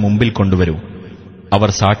ജനങ്ങളുടെ മുമ്പിൽ കൊണ്ടുവരൂ,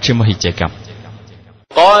 അവർ സാക്ഷ്യം വഹിച്ചേക്കാം.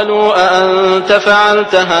 قالوا أأنت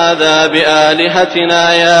فعلت هذا بآلهتنا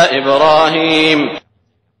يا إبراهيم.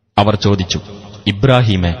 അവർ ചോദിച്ചു,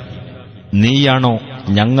 ഇബ്രാഹിമേ, നീയാണോ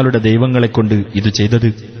ഞങ്ങളുടെ ദൈവങ്ങളെക്കൊണ്ട് ഇത്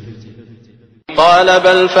ചെയ്തത്? قال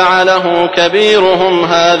بل فعله كبيرهم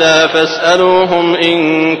هذا فاسألوهم إن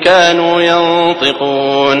كانوا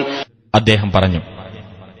ينطقون. അദ്ദേഹം പറഞ്ഞു,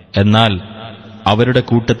 എന്നാൽ അവരുടെ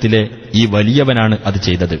കൂട്ടത്തിലെ ഈ വലിയവനാണ് അത്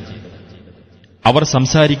ചെയ്തത്. അവർ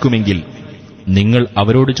സംസാരിക്കുമെങ്കിൽ നിങ്ങൾ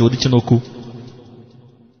അവരോട് ചോദിച്ചു നോക്കൂ.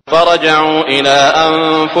 فرجعوا إلى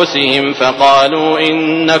أنفسهم فقالوا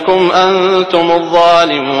إنكم أنتم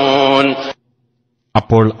الظالمون.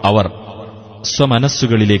 അപ്പോൾ അവർ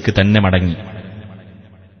സ്വമനസ്സുകളിലേക്ക് തന്നെ മടങ്ങി.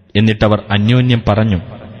 എന്നിട്ടവർ അന്യോന്യം പറഞ്ഞു,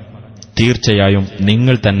 തീർച്ചയായും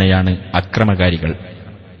നിങ്ങൾ തന്നെയാണ് അക്രമകാരികൾ.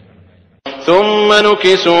 ثم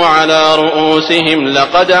نكسوا على رؤوسهم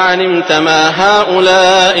لقد علمت ما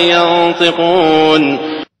هؤلاء ينطقون.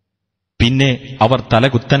 പിന്നെ അവർ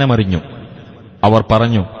തലകുത്തനമറിഞ്ഞു. അവർ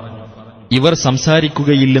പറഞ്ഞു, ഇവർ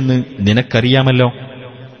സംസാരിക്കുകയില്ലെന്ന് നിനക്കറിയാമല്ലോ.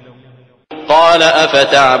 قال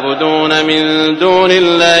أفتعبدون من دون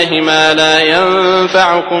الله ما لا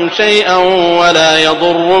ينفعكم شيئا ولا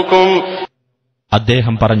يضركم.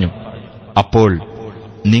 അദ്ദേഹം പറഞ്ഞു, അപ്പോൾ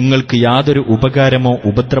നിങ്ങൾക്ക് യാതൊരു ഉപകാരമോ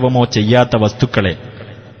ഉപദ്രവമോ ചെയ്യാത്ത വസ്തുക്കളെ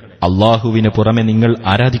അല്ലാഹുവിന് പുറമെ നിങ്ങൾ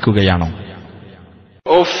ആരാധിക്കുകയാണോ?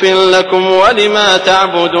 أُفٍّ لَكُمْ وَلِمَا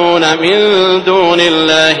تَعْبُدُونَ مِن دُونِ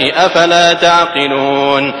اللَّهِ أَفَلَا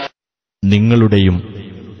تَعْقِلُونَ. നിങ്ങളുടെയും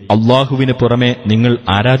അല്ലാഹുവിന് പുറമെ നിങ്ങൾ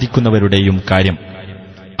ആരാധിക്കുന്നവരുടെയും കാര്യം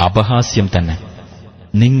അപഹാസ്യം തന്നെ.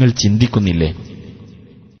 നിങ്ങൾ ചിന്തിക്കുന്നില്ലേ?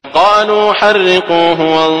 قالوا حرقوه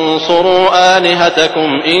وانصروا آلهتكم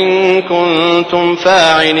إن كنتم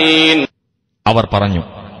فاعلين. അവർ പറഞ്ഞു,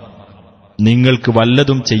 നിങ്ങൾക്ക്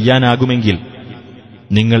വല്ലതും ചെയ്യാനാകുമെങ്കിൽ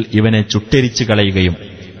നിങ്ങൾ ഇവനെ ചുട്ടെരിച്ചു കളയുകയും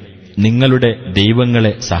നിങ്ങളുടെ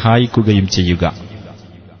ദൈവങ്ങളെ സഹായിക്കുകയും ചെയ്യുക.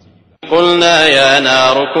 قلنا يا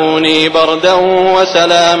نار كوني بردا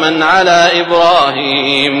وسلاما على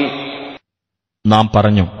إبراهيم. നാം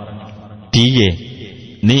പറഞ്ഞു, തീയേ,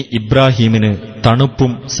 നീ ഇബ്രാഹീമിന്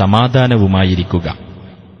തണുപ്പും സമാധാനവുമായിരിക്കുക.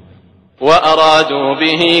 وأرادوا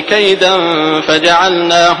به كيدا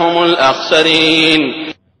فجعلناهم الأخسرين.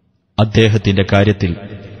 അദ്ദേഹത്തിന്റെ കാര്യത്തിൽ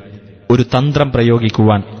ഒരു തന്ത്രം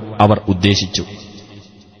പ്രയോഗിക്കുവാൻ അവർ ഉദ്ദേശിച്ചു.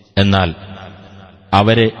 എന്നാൽ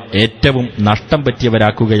അവരെ ഏറ്റവും നഷ്ടം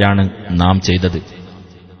പറ്റിയവരാക്കുകയാണ് നാം ചെയ്തത്.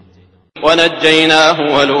 ونجيناه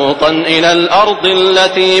ولوطا إلى الأرض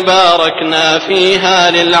التي باركنا فيها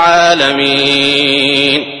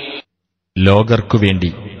للعالمين.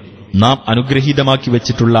 ലോകർക്കുവേണ്ടി നാം അനുഗ്രഹീതമാക്കി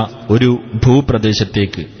വച്ചിട്ടുള്ള ഒരു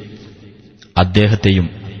ഭൂപ്രദേശത്തേക്ക് അദ്ദേഹത്തെയും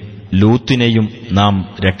ലൂത്തിനെയും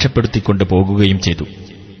നാം രക്ഷപ്പെടുത്തിക്കൊണ്ട് പോകുകയും ചെയ്തു.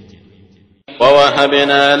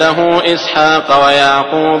 ووهبنا له إسحاق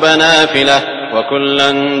ويعقوب نافلة وكلا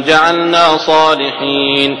جعلنا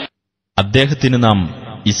صالحين. അദ്ദേഹത്തിന് നാം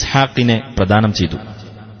ഇസ്ഹാക്കിനെ പ്രദാനം ചെയ്തു.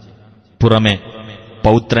 പുറമെ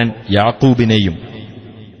പൗത്രൻ യാക്കൂബിനെയും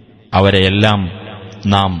അവരെയെല്ലാം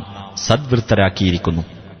നാം സദ്വൃത്തരാക്കിയിരിക്കുന്നു.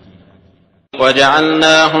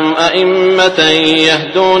 وجعلناهم أئمة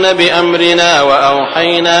يهدون بأمرنا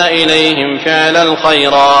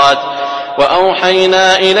وأوحينا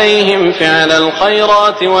إليهم فعل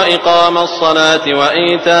الخيرات وإقام الصلاة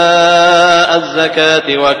وإيتاء الزكاة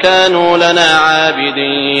وكانوا لنا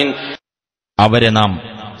عابدين. അവരെ നാം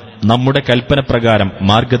നമ്മുടെ കൽപ്പനപ്രകാരം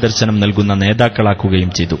മാർഗദർശനം നൽകുന്ന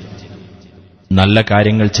നേതാക്കളാക്കുകയും ചെയ്തു. നല്ല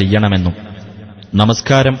കാര്യങ്ങൾ ചെയ്യണമെന്നും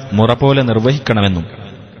നമസ്കാരം മുറപോലെ നിർവഹിക്കണമെന്നും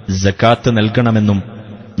സക്കാത്ത് നൽകണമെന്നും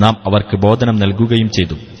നാം അവർക്ക് ബോധനം നൽകുകയും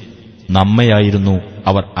ചെയ്തു. നമ്മയായിരുന്നു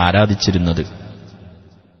അവർ ആരാധിച്ചിരുന്നത്.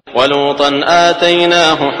 ولوطا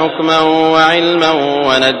آتيناه حكما وعلما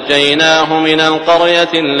ونجيناه من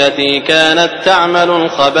القرية التي كانت تعمل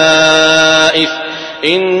الخبائث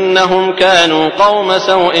إنهم كانوا قوم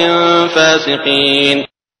سوء فاسقين.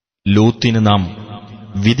 ലൂത്തിന് നാം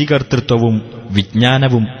വിധികർത്തൃത്വവും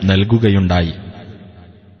വിജ്ഞാനവും നൽകുകയുണ്ടായി.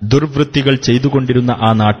 ദുർവൃത്തികൾ ചെയ്തുകൊണ്ടിരുന്ന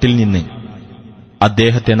ആ നാട്ടിൽ നിന്ന്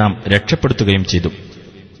അദ്ദേഹത്തെ നാം രക്ഷപ്പെടുത്തുകയും ചെയ്തു.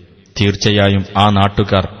 തീർച്ചയായും ആ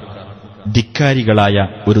നാട്ടുകാർ ധിക്കാരികളായ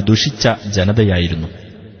ഒരു ദുഷിച്ച ജനതയായിരുന്നു.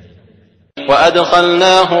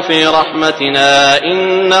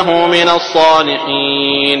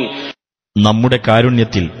 നമ്മുടെ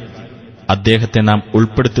കാരുണ്യത്തിൽ അദ്ദേഹത്തെ നാം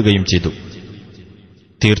ഉൾപ്പെടുത്തുകയും ചെയ്തു.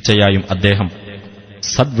 തീർച്ചയായും അദ്ദേഹം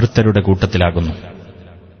സദ്വൃത്തരുടെ കൂട്ടത്തിലാകുന്നു.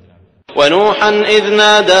 ونوحا إذ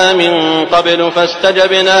نادى من قبل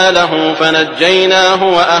فاستجبنا له فنجيناه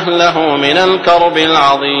وأهله من الكرب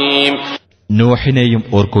العظيم. നൂഹിനെയും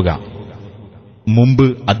ഓർക്കുക.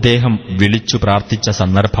 മുമ്പ് അദ്ദേഹം വിളിച്ചു പ്രാർത്ഥിച്ച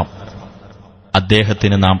സന്ദർഭം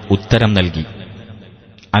അദ്ദേഹത്തിന് നാം ഉത്തരം നൽകി.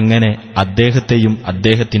 അങ്ങനെ അദ്ദേഹത്തെയും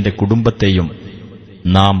അദ്ദേഹത്തിന്റെ കുടുംബത്തെയും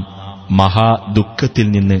നാം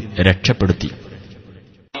മഹാദുഃഖത്തിൽ നിന്ന് രക്ഷപ്പെടുത്തി.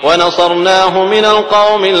 ونصرناه من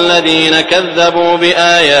القوم الذين كذبوا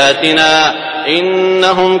بآياتنا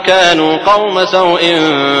إنهم كانوا قوم سوء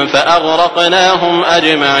فأغرقناهم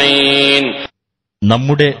أجمعين.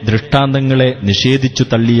 നമ്മുടെ ദൃഷ്ടാന്തങ്ങളെ നിഷേധിച്ചു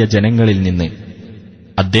തള്ളിയ ജനങ്ങളിൽ നിന്ന്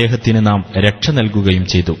അദ്ദേഹത്തിന് നാം രക്ഷ നൽകുകയും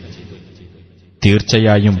ചെയ്തു.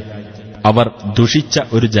 തീർച്ചയായും അവർ ദുഷിച്ച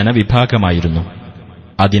ഒരു ജനവിഭാഗമായിരുന്നു.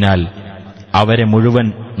 അതിനാൽ അവരെ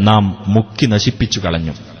മുഴുവൻ നാം മുക്കി നശിപ്പിച്ചു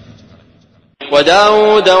കളഞ്ഞു.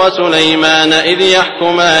 وداود وسليمان إذ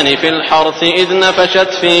يحكمان في الحرث إذ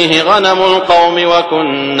نفشت فيه غنم القوم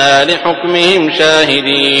وكنا لحكمهم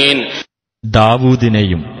شاهدين.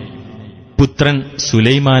 ദാവൂദിനെയും പുത്രൻ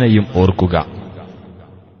സുലൈമാനെയും ഓർക്കുക.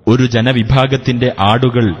 ഒരു ജനവിഭാഗത്തിന്റെ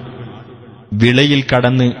ആടുകൾ വിളയിൽ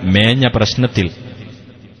കടന്ന് മേഞ്ഞ പ്രശ്നത്തിൽ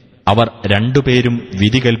അവർ രണ്ടുപേരും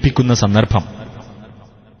വിധി കൽപ്പിക്കുന്ന സന്ദർഭം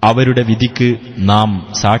അവരുടെ വിധിക്ക്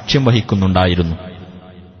നാം സാക്ഷ്യം വഹിക്കുന്നുണ്ടായിരുന്നു.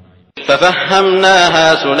 ففهمناها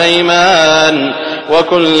سليمان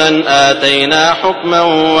وكلا آتينا حكما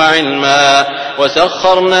وعلما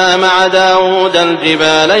وسخرنا مع داود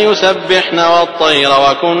الجبال يسبحن والطير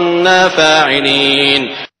وكنا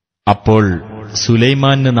فاعلين. അപ്പോൾ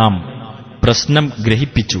സുലൈമാന് നാം പ്രശ്നം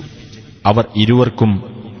ഗ്രഹിപ്പിച്ചു. അവർ ഇരുവർക്കും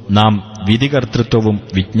നാം വിധികർത്തൃത്വവും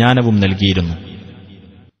വിജ്ഞാനവും നൽകിയിരുന്നു.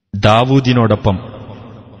 ദാവൂദിനോടൊപ്പം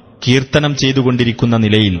കീർത്തനം ചെയ്തുകൊണ്ടിരിക്കുന്ന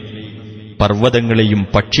നിലയിൽ പർവ്വതങ്ങളെയും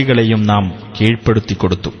പക്ഷികളെയും നാം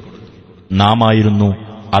കീഴ്പ്പെടുത്തിക്കൊടുത്തു. നാമായിരുന്നു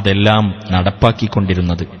അതെല്ലാം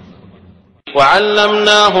നടപ്പാക്കിക്കൊണ്ടിരുന്നത്.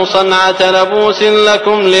 وعلمناه صنعة لبوس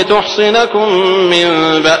لكم لتحصنكم من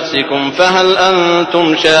بأسكم فهل أنتم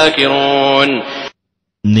شاكرون.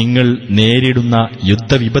 നിങ്ങൾ നേരിടുന്ന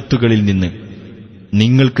യുദ്ധവിപത്തുകളിൽ നിന്ന്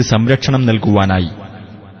നിങ്ങൾക്ക് സംരക്ഷണം നൽകുവാനായി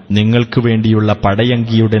നിങ്ങൾക്ക് വേണ്ടിയുള്ള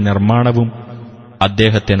പടയങ്കിയുടെ നിർമ്മാണവും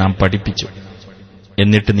അദ്ദേഹത്തെ നാം പഠിപ്പിച്ചു.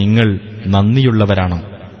 എന്നിട്ട് നിങ്ങൾ നന്ദിയുള്ളവരാണോ?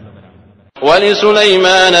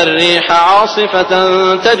 وَلِسُلَيْمَانَ الرِّيحَ عَاصِفَةً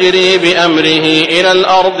تَجْرِي بِأَمْرِهِ إِلَى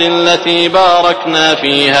الْأَرْضِ الَّتِي بَارَكْنَا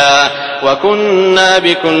فِيهَا وَكُنَّا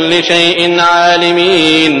بِكُلِّ شَيْءٍ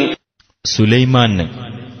عَالِمِينَ. സുലൈമാന്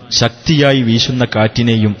ശക്തിയായി വീശുന്ന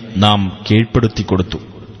കാറ്റിനെയും നാം കീഴ്പ്പെടുത്തിക്കൊടുത്തു.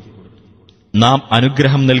 നാം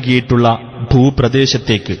അനുഗ്രഹം നൽകിയിട്ടുള്ള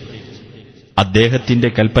ഭൂപ്രദേശത്തേക്ക്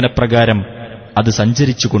അദ്ദേഹത്തിന്റെ കൽപ്പനപ്രകാരം അത്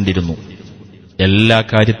സഞ്ചരിച്ചുകൊണ്ടിരുന്നു. എല്ലാ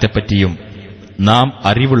കാര്യത്തെപ്പറ്റിയും നാം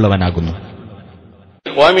അറിവുള്ളവനാകുന്നു.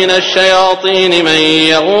 وَمِنَ الشَّيَاطِينِ مَن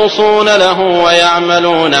يَغُوصُونَ لَهُ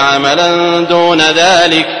وَيَعْمَلُونَ عَمَلًا دُونَ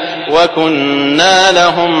ذَلِكَ وَكُنَّا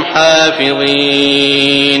لَهُمْ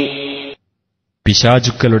حَافِظِينَ.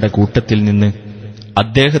 പിശാചുക്കളുടെ കൂട്ടത്തിൽ നിന്ന്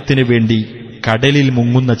അദ്ദേഹത്തിനു വേണ്ടി കടലിൽ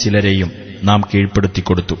മുങ്ങുന്ന ചിലരെയും നാം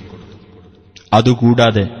കീഴ്പ്പെടുത്തിക്കൊടുത്തു.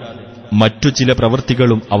 അതുകൂടാതെ മറ്റു ചില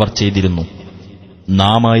പ്രവൃത്തികളും അവർ ചെയ്തിരുന്നു.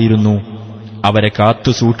 നാമായിരുന്നു അവരെ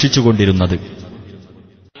കാത്തു സൂക്ഷിച്ചുകൊണ്ടിരുന്നത്.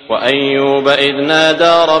 وَأَيُّوبَ إِذْ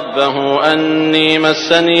نَادَى رَبَّهُ أَنِّي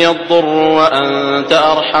مَسَّنِيَ الضُّرُّ وَأَنْتَ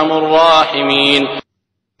أَرْحَمُ الرَّاحِمِينَ.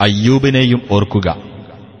 അയ്യൂബിനെയും ഓർക്കുക.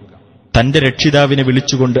 തന്റെ രക്ഷിതാവിനെ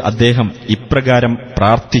വിളിച്ചുകൊണ്ട് അദ്ദേഹം ഇപ്രകാരം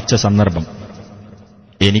പ്രാർത്ഥിച്ച സന്ദർഭം: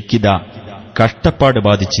 എനിക്കിതാ കഷ്ടപ്പാട്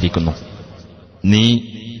ബാധിച്ചിരിക്കുന്നു. നീ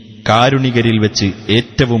കാരുണികരിൽ വെച്ച്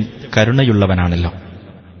ഏറ്റവും കരുണയുള്ളവനാണല്ലോ.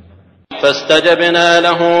 فاستجبنا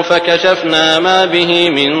له فكشفنا ما به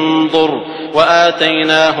من ضر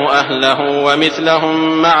وآتيناه أهله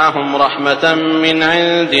ومثلهم معهم رحمة من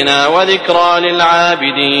عندنا وذكرى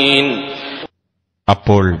للعابدين.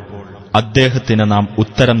 അപ്പോൾ അദ്ദേഹത്തിന് നാം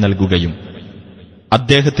ഉത്തരം നൽകുകയും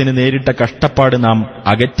അദ്ദേഹത്തിന് നേരിട്ട കഷ്ടപ്പാട് നാം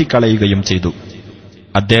അകറ്റിക്കളയുകയും ചെയ്തു.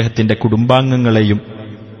 അദ്ദേഹത്തിന്റെ കുടുംബാംഗങ്ങളെയും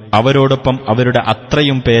അവരോടൊപ്പം അവരുടെ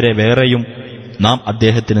അത്രയും പേരെ വേറെയും നാം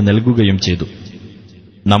അദ്ദേഹത്തിന് നൽകുകയും ചെയ്തു.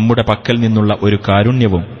 നമ്മുടെ പക്കൽ നിന്നുള്ള ഒരു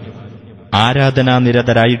കാരുണ്യവും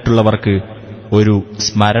ആരാധനാനിരതരായിട്ടുള്ളവർക്ക് ഒരു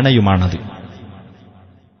സ്മരണയുമാണത്.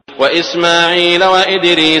 وإسماعيل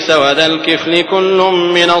وإدريس وذا الكفل كل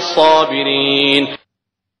من الصابرين.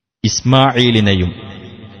 ഇസ്മാഈലിനെയും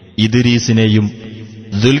ഇദ്രീസിനെയും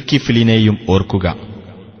ദുൽകിഫ്ലിനെയും ഓർക്കുക.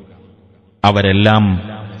 അവരെല്ലാം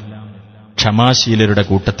ക്ഷമാശീലരുടെ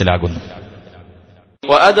കൂട്ടത്തിലാകുന്നു.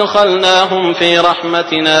 وأدخلناهم في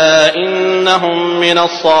رحمتنا إنهم من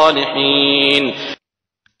الصالحين.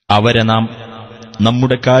 അവരെ നാം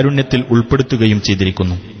നമ്മുടെ കാരുണ്യത്തിൽ ഉൾപ്പെടുത്തുകയും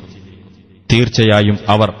ചെയ്തിരിക്കുന്നു. തീർച്ചയായും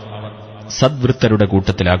അവർ സദ്വൃത്തരുടെ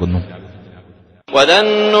കൂട്ടത്തിലാകുന്നു. وذا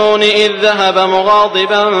النون إذ ذهب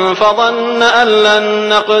مغاضبا فظن أن لن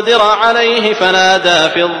نقدر عليه فنادى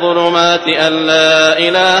في الظلمات أن لا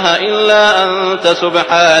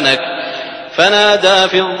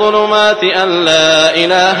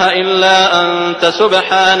إله إلا أنت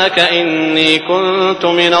سبحانك إني كنت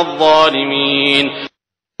من الظالمين.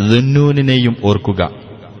 ദുന്നൂനിനെയും ഓർക്കുക.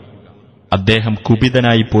 അദ്ദേഹം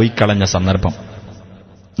കുപിതനായി പോയി കളഞ്ഞ സന്ദർഭം.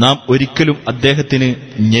 നാം ഒരിക്കലും അദ്ദേഹത്തിന്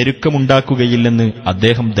ഞെരുക്കമുണ്ടാക്കുകയില്ലെന്ന്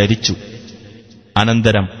അദ്ദേഹം ധരിച്ചു.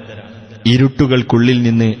 അനന്തരം ഇരുട്ടുകൾക്കുള്ളിൽ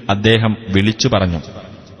നിന്ന് അദ്ദേഹം വിളിച്ചു പറഞ്ഞു,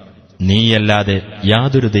 നീയല്ലാതെ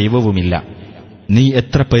യാതൊരു ദൈവവുമില്ല, നീ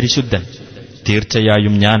എത്ര പരിശുദ്ധൻ,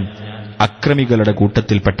 തീർച്ചയായും ഞാൻ അക്രമികളുടെ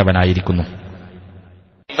കൂട്ടത്തിൽപ്പെട്ടവനായിരിക്കുന്നു.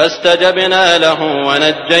 فاستجبنا له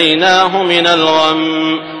ونجيناه من الغم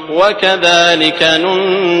وكذلك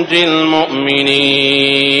ننجي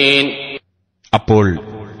المؤمنين. അപ്പോൾ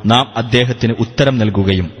നാം അദ്ദേഹത്തിന് ഉത്തരം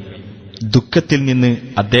നൽകുകയും ദുഃഖത്തിൽ നിന്ന്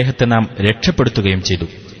അദ്ദേഹത്തെ നാം രക്ഷപ്പെടുത്തുകയും ചെയ്തു.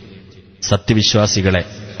 സത്യവിശ്വാസികളെ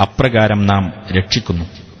അപ്രകാരം നാം രക്ഷിക്കുന്നു.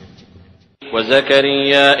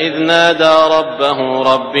 وزكريا إذ نادى ربه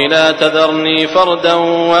رب لا تذرني فردا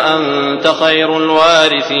وأنت خير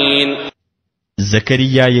الوارثين.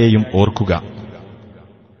 സക്കരിയായെയും ഓർക്കുക.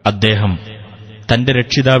 അദ്ദേഹം തന്റെ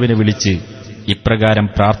രക്ഷിതാവിനെ വിളിച്ച് ഇപ്രകാരം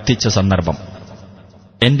പ്രാർത്ഥിച്ച സന്ദർഭം,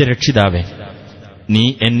 എന്റെ രക്ഷിതാവേ,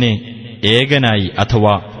 നീ എന്നെ ഏകനായി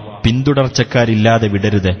അഥവാ പിന്തുടർച്ചക്കാരില്ലാതെ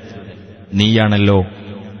വിടരുത്. നീയാണല്ലോ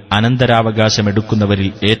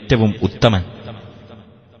അനന്തരാവകാശമെടുക്കുന്നവരിൽ ഏറ്റവും ഉത്തമൻ.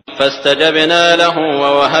 فاستجبنا له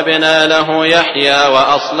ووهبنا له يحيى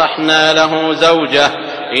وأصلحنا له زوجه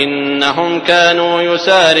إنهم كانوا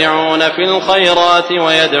يسارعون في الخيرات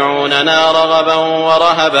ويدعوننا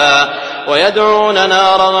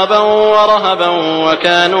رغبا ورهبا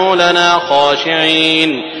وكانوا لنا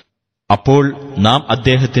خاشعين. അപ്പോൾ നാം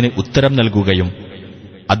അദ്ദേഹത്തിന് ഉത്തരം നൽകുകയും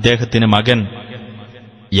അദ്ദേഹത്തിന് മകൻ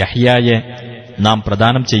യഹ്യായെ നാം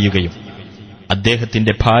പ്രദാനം ചെയ്യുകയും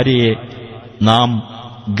അദ്ദേഹത്തിന്റെ ഭാര്യയെ നാം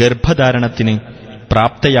ഗർഭധാരണത്തിന്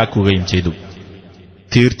പ്രാപ്തയാക്കുകയും ചെയ്തു.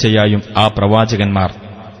 തീർച്ചയായും ആ പ്രവാചകന്മാർ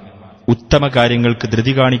ഉത്തമ കാര്യങ്ങൾക്ക്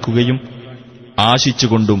ധൃതി കാണിക്കുകയും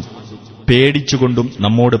ആശിച്ചുകൊണ്ടും പേടിച്ചുകൊണ്ടും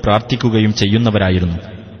നമ്മോട് പ്രാർത്ഥിക്കുകയും ചെയ്യുന്നവരായിരുന്നു.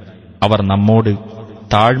 അവർ നമ്മോട്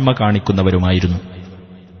താഴ്മ കാണിക്കുന്നവരുമായിരുന്നു.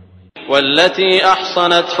 والتي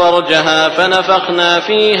أحصنت فرجها فنفخنا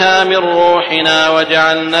فيها من روحنا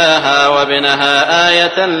وجعلناها وابنها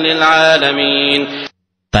آية للعالمين.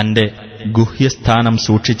 തന്റെ ഗുഹ്യസ്ഥാനം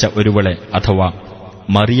സൂക്ഷിച്ച ഒരുവളെ അഥവാ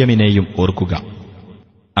മറിയമിനെയും ഓർക്കുക.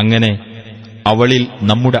 അങ്ങനെ അവളിൽ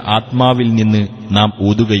നമ്മുടെ ആത്മാവിൽ നിന്ന് നാം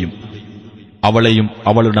ഊതുകയും അവളെയും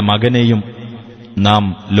അവളുടെ മകനെയും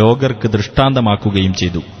നാം ലോകർക്ക് ദൃഷ്ടാന്തമാക്കുകയും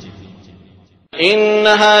ചെയ്തു. إن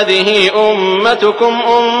هذه أمتكم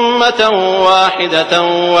أمة واحدة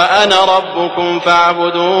وأنا ربكم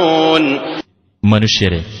فاعبدون.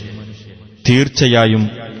 മനുഷ്യരെ, തീർച്ചയായും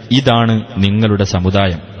ഇതാണ് നിങ്ങളുടെ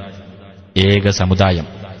സമുദായം, ഏക സമുദായം.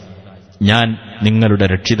 ഞാൻ നിങ്ങളുടെ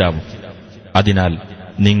രക്ഷിതാവും, അതിനാൽ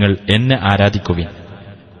നിങ്ങൾ എന്നെ ആരാധിക്കുവിൻ.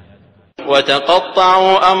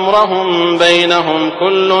 وتقطعوا أمرهم بينهم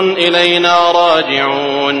كل إلينا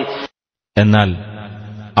راجعون. എന്നാൽ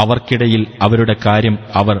അവർക്കിടയിൽ അവരുടെ കാര്യം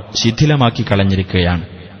അവർ ശിഥിലമാക്കി കളഞ്ഞിരിക്കുകയാണ്.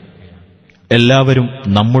 എല്ലാവരും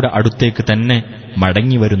നമ്മുടെ അടുത്തേക്ക് തന്നെ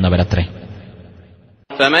മടങ്ങിവരുന്നവരത്രേ.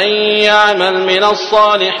 فمن يعمل من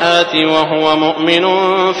الصالحات وهو مؤمن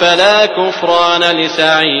فلا كفران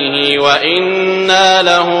لسعيه وإنا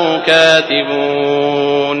له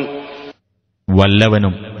كاتبون.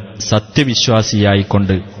 വല്ലവനും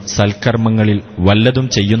സത്യവിശ്വാസിയായിക്കൊണ്ട് സൽക്കർമ്മങ്ങളിൽ വല്ലതും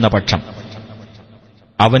ചെയ്യുന്ന പക്ഷം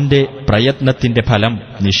അവന്റെ പ്രയത്നത്തിന്റെ ഫലം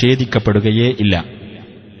നിഷേധിക്കപ്പെടുകയേ ഇല്ല.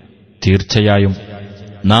 തീർച്ചയായും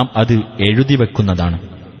നാം അത് എഴുതിവെക്കുന്നതാണ്.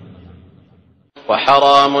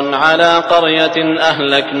 وحرام على قرية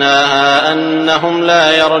أهلكناها أنهم لا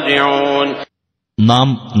يرجعون.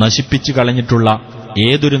 നാം നശിപ്പിച്ചു കളഞ്ഞിട്ടുള്ള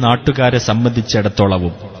ഏതൊരു നാട്ടുകാരെ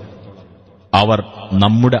സംബന്ധിച്ചിടത്തോളവും അവർ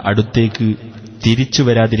നമ്മുടെ അടുത്തേക്ക് തിരിച്ചു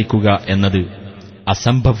വരാതിരിക്കുക എന്നത്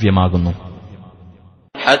അസംഭവ്യമാകുന്നു.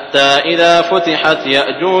 حتى إذا فتحت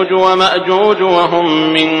يأجوج ومأجوج وهم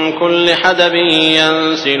من كل حدب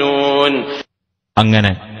ينسلون.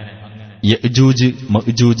 അങ്ങനെ യഅ്ജൂജ്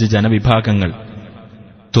മഅ്ജൂജ് ജനവിഭാഗങ്ങൾ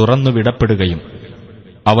തുറന്നുവിടപ്പെടുകയും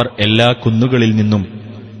അവർ എല്ലാ കുന്നുകളിൽ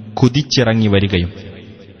നിന്നും കുതിച്ചിറങ്ങി വരികയും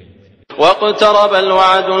واقترب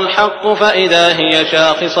الوعد الحق فإذا هي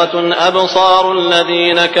شاخصة أبصار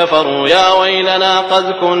الذين كفروا يا ويلنا قد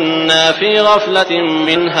كنا في غفلة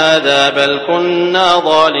من هذا بل كنا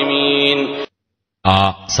ظالمين. ആ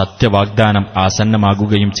സത്യവാഗ്ദാനം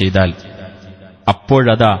ആസന്നമാകുകയും ചെയ്താൽ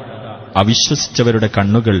അപ്പോഴതാ അവിശ്വസിച്ചവരുടെ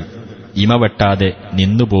കണ്ണുകൾ ഇമവെട്ടാതെ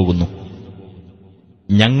നിന്നുപോകുന്നു.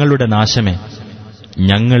 ഞങ്ങളുടെ നാശമേ,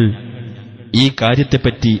 ഞങ്ങൾ ഈ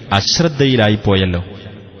കാര്യത്തെപ്പറ്റി അശ്രദ്ധയിലായിപ്പോയല്ലോ.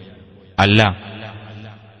 അല്ല,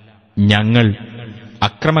 ഞങ്ങൾ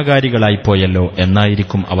അക്രമകാരികളായിപ്പോയല്ലോ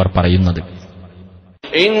എന്നായിരിക്കും അവർ പറയുന്നത്.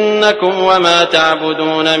 ഇന്നകും വമാ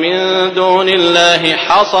തഅബുദൂന മിൻ ദൂനില്ലാഹി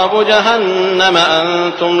ഹസബു ജഹന്നമ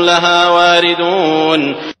അൻതും ലഹാ വാരിദൂൻ.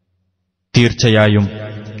 തീർച്ചയായും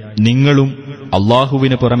നിങ്ങളും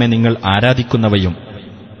അല്ലാഹുവിന് പുറമെ നിങ്ങൾ ആരാധിക്കുന്നവയും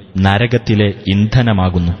നരകത്തിലെ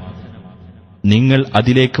ഇന്ധനമാകുന്നു. നിങ്ങൾ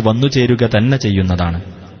അതിലേക്ക് വന്നുചേരുക തന്നെ ചെയ്യുന്നതാണ്.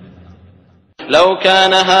 ലൗ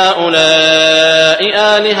കാന ഹൗലാഇ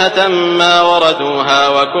ആലിഹതൻ മാ വറദൂഹാ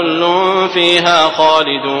വകുല്ലുൻ ഫീഹാ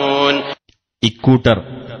ഖാലിദൂൻ. ഇക്കൂട്ടർ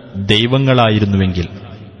ദൈവങ്ങളായിരുന്നുവെങ്കിൽ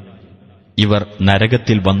ഇവർ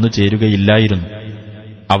നരകത്തിൽ വന്നുചേരുകയില്ലായിരുന്നു.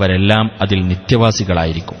 അവരെല്ലാം അതിൽ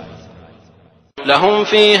നിത്യവാസികളായിരിക്കും. ലഹും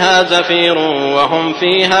ഫീഹാ സഫീറുൻ വഹും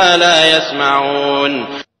ഫീഹാ ലാ യസ്മഊൻ.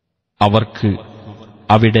 അവർക്ക്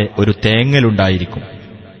അവിടെ ഒരു തേങ്ങലുണ്ടായിരിക്കും.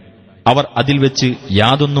 അവർ അതിൽ വെച്ച്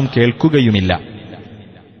യാതൊന്നും കേൾക്കുകയുമില്ല.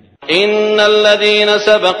 ഇന്നല്ലദീന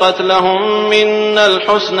സബഖത് ലഹും മിന്നൽ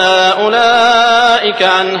ഹുസ്നാ ഉലൈക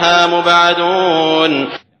അൻഹാ മുബഅദൂൻ.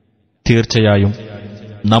 തീർച്ചയായും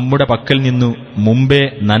നമ്മുടെ പക്കൽ നിന്നു മുമ്പേ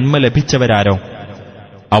നന്മ ലഭിച്ചവരാരോ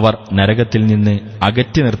അവർ നരകത്തിൽ നിന്ന്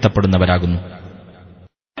അകറ്റി നിർത്തപ്പെടുന്നവരാകുന്നു.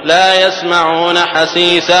 ലാ യസ്മഊന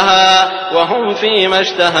ഹസീസഹാ വഹും ഫീമാ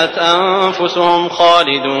ഇശ്തഹത് അൻഫുസുഹും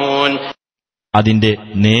ഖാലിദൂൻ. അതിന്റെ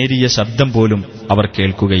നേരിയ ശബ്ദം പോലും അവർ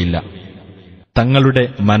കേൾക്കുകയില്ല. തങ്ങളുടെ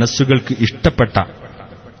മനസ്സുകൾക്ക് ഇഷ്ടപ്പെട്ട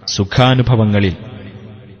സുഖാനുഭവങ്ങളിൽ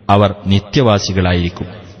അവർ നിത്യവാസികളായിരിക്കും.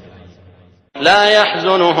 ലാ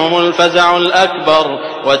യഹ്സുനുഹുമുൽ ഫസഉൽ അക്ബർ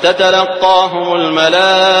വതതലഖാഹുമുൽ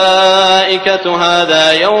മലായികതു ഹാദാ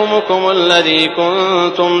യൗമുകുമുൽ ലദീ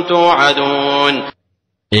കുൻതും തുഅദൂൻ.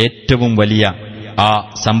 ഏറ്റവും വലിയ ആ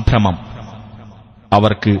സംഭ്രമം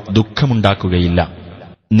അവർക്ക് ദുഃഖമുണ്ടാക്കുകയില്ല.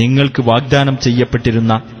 നിങ്ങൾക്ക് വാഗ്ദാനം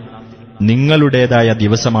ചെയ്യപ്പെട്ടിരുന്ന നിങ്ങളുടേതായ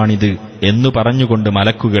ദിവസമാണിത് എന്നു പറഞ്ഞുകൊണ്ട്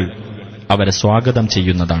മലക്കുകൾ അവരെ സ്വാഗതം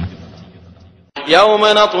ചെയ്യുന്നതാണ്. യൗമ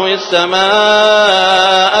നത്വി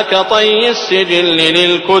സ്സമാഅ കതയ്യി സ്സിജില്ലി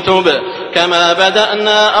ലിൽകുതുബ് കമാ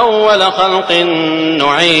ബദഅനാ അവ്വല ഖൽഖിൻ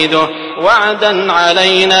നുഈദുഹു വഅദൻ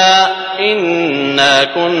അലൈനാ ഇന്നാ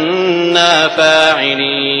കുന്നാ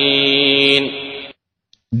ഫാഇലീൻ.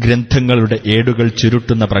 ഗ്രന്ഥങ്ങളുടെ ഏടുകൾ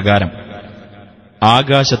ചുരുട്ടുന്ന പ്രകാരം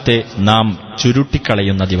ആകാശത്തെ നാം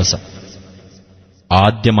ചുരുട്ടിക്കളയുന്ന ദിവസം,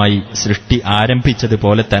 ആദ്യമായി സൃഷ്ടി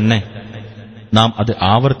ആരംഭിച്ചതുപോലെ തന്നെ നാം അത്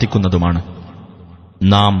ആവർത്തിക്കുന്നതുമാണ്.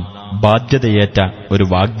 നാം ബാധ്യതയേറ്റ ഒരു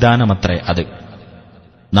വാഗ്ദാനമത്രേ അത്.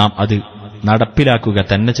 നാം അത് നടപ്പിലാക്കുക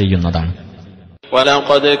തന്നെ ചെയ്യുന്നതാണ്.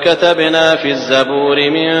 وَلَقَدْ كَتَبْنَا فِي الزَّبُورِ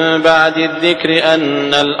مِن بَعْدِ الذِّكْرِ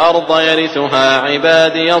أَنَّ الْأَرْضَ يَرِثُهَا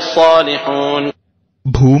عِبَادِيَ الصَّالِحُونَ.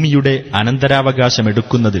 ഭൂമിയുടെ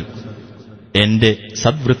അനന്തരാവകാശമെടുക്കുന്നത് എന്റെ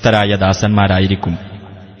സദ്വൃത്തരായ ദാസന്മാരായിരിക്കും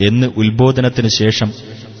എന്ന് ഉത്ബോധനത്തിനു ശേഷം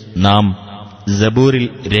നാം സബൂറിൽ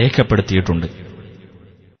രേഖപ്പെടുത്തിയിട്ടുണ്ട്.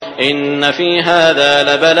 ഇന്ന ഫീ ഹാദാ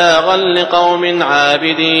ലബലാഗൻ ലിഖൗമിൻ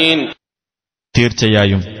ആബിദീൻ.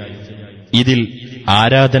 തീർച്ചയായും ഇതിൽ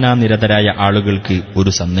ആരാധനാനിരതരായ ആളുകൾക്ക്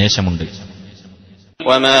ഒരു സന്ദേശമുണ്ട്.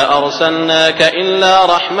 വമാ അർസൽനാക ഇല്ലാ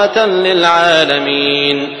റഹ്മതൻ ലിൽ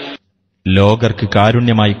ആലമീൻ. ലോകർക്ക്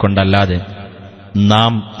കാരുണ്യമായിക്കൊണ്ടല്ലാതെ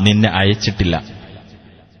നാം നിന്നെ അയച്ചിട്ടില്ല.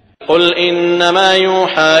 ഖുൽ ഇന്നമാ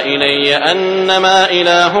യൂഹാ ഇലയ്യ അന്നമാ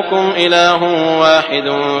ഇലാഹുകും ഇലാഹുൻ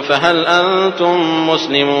വാഹിദുൻ ഫഹൽ അൻതും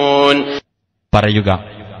മുസ്ലിമൂൻ. പറയുക,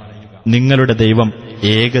 നിങ്ങളുടെ ദൈവം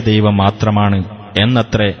ഏകദൈവം മാത്രമാണ്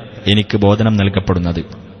എന്നത്രേ എനിക്ക് ബോധനം നൽകപ്പെടുന്നത്.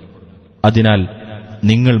 അതിനാൽ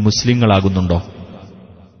നിങ്ങൾ മുസ്ലിങ്ങളാകുന്നുണ്ടോ?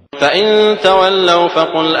 فإن تولوا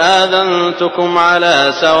فقل آذنتكم على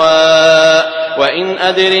سواء وإن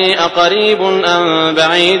أدري أقريب أم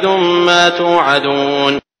بعيد ما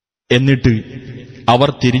توعدون. എന്നിട്ട് അവർ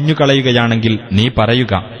തിരിഞ്ഞുകളയുകയാണെങ്കിൽ നീ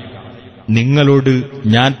പറയുക, നിങ്ങളോട്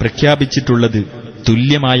ഞാൻ പ്രഖ്യാപിച്ചിട്ടുള്ളത്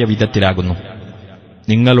തുല്യമായ വിധത്തിലാകുന്നു.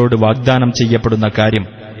 നിങ്ങളോട് വാഗ്ദാനം ചെയ്യപ്പെടുന്ന കാര്യം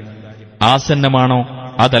ആസന്നമാണോ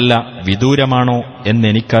അതല്ല വിദൂരമാണോ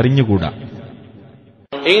എന്നെനിക്കറിഞ്ഞുകൂടാ.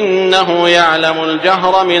 ഇന്നഹു യഅലമുൽ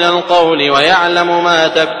ജഹ്റ മിനൽ ഖൗലി വയഅലമു മാ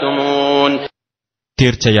തക്തുമൂൻ.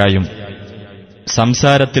 തീർച്ചയായും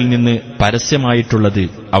സംസാരത്തിൽ നിന്ന് പരസ്യമായിട്ടുള്ളത്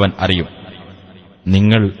അവൻ അറിയും,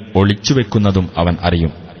 നിങ്ങൾ ഒളിച്ചുവെക്കുന്നതും അവൻ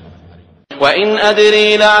അറിയും. وإن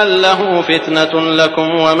أدري لعله فتنة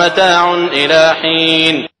لكم ومتاع إلى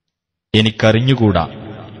حين. എനിക്കറിഞ്ഞുകൂടാ,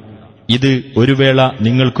 ഇത് ഒരു വേള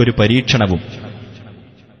നിങ്ങൾക്കൊരു പരീക്ഷണവും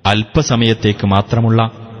അല്പസമയത്തേക്ക്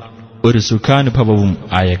മാത്രമുള്ള ഒരു സുഖാനുഭവവും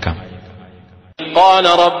ആയേക്കാം. قال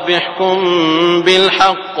رب احكم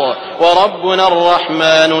بالحق وربنا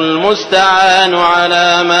الرحمن المستعان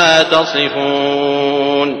على ما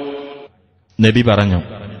تصفون. നബി പറഞ്ഞു,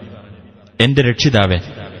 എന്റെ രക്ഷിതാവേ,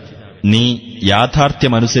 നീ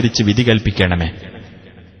യാഥാർത്ഥ്യമനുസരിച്ച് വിധി കൽപ്പിക്കണമേ.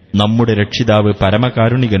 നമ്മുടെ രക്ഷിതാവ്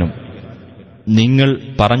പരമകാരുണികനും നിങ്ങൾ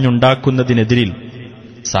പറഞ്ഞുണ്ടാക്കുന്നതിനെതിരിൽ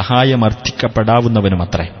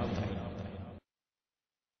സഹായമർത്ഥിക്കപ്പെടാവുന്നവനുമത്രേ.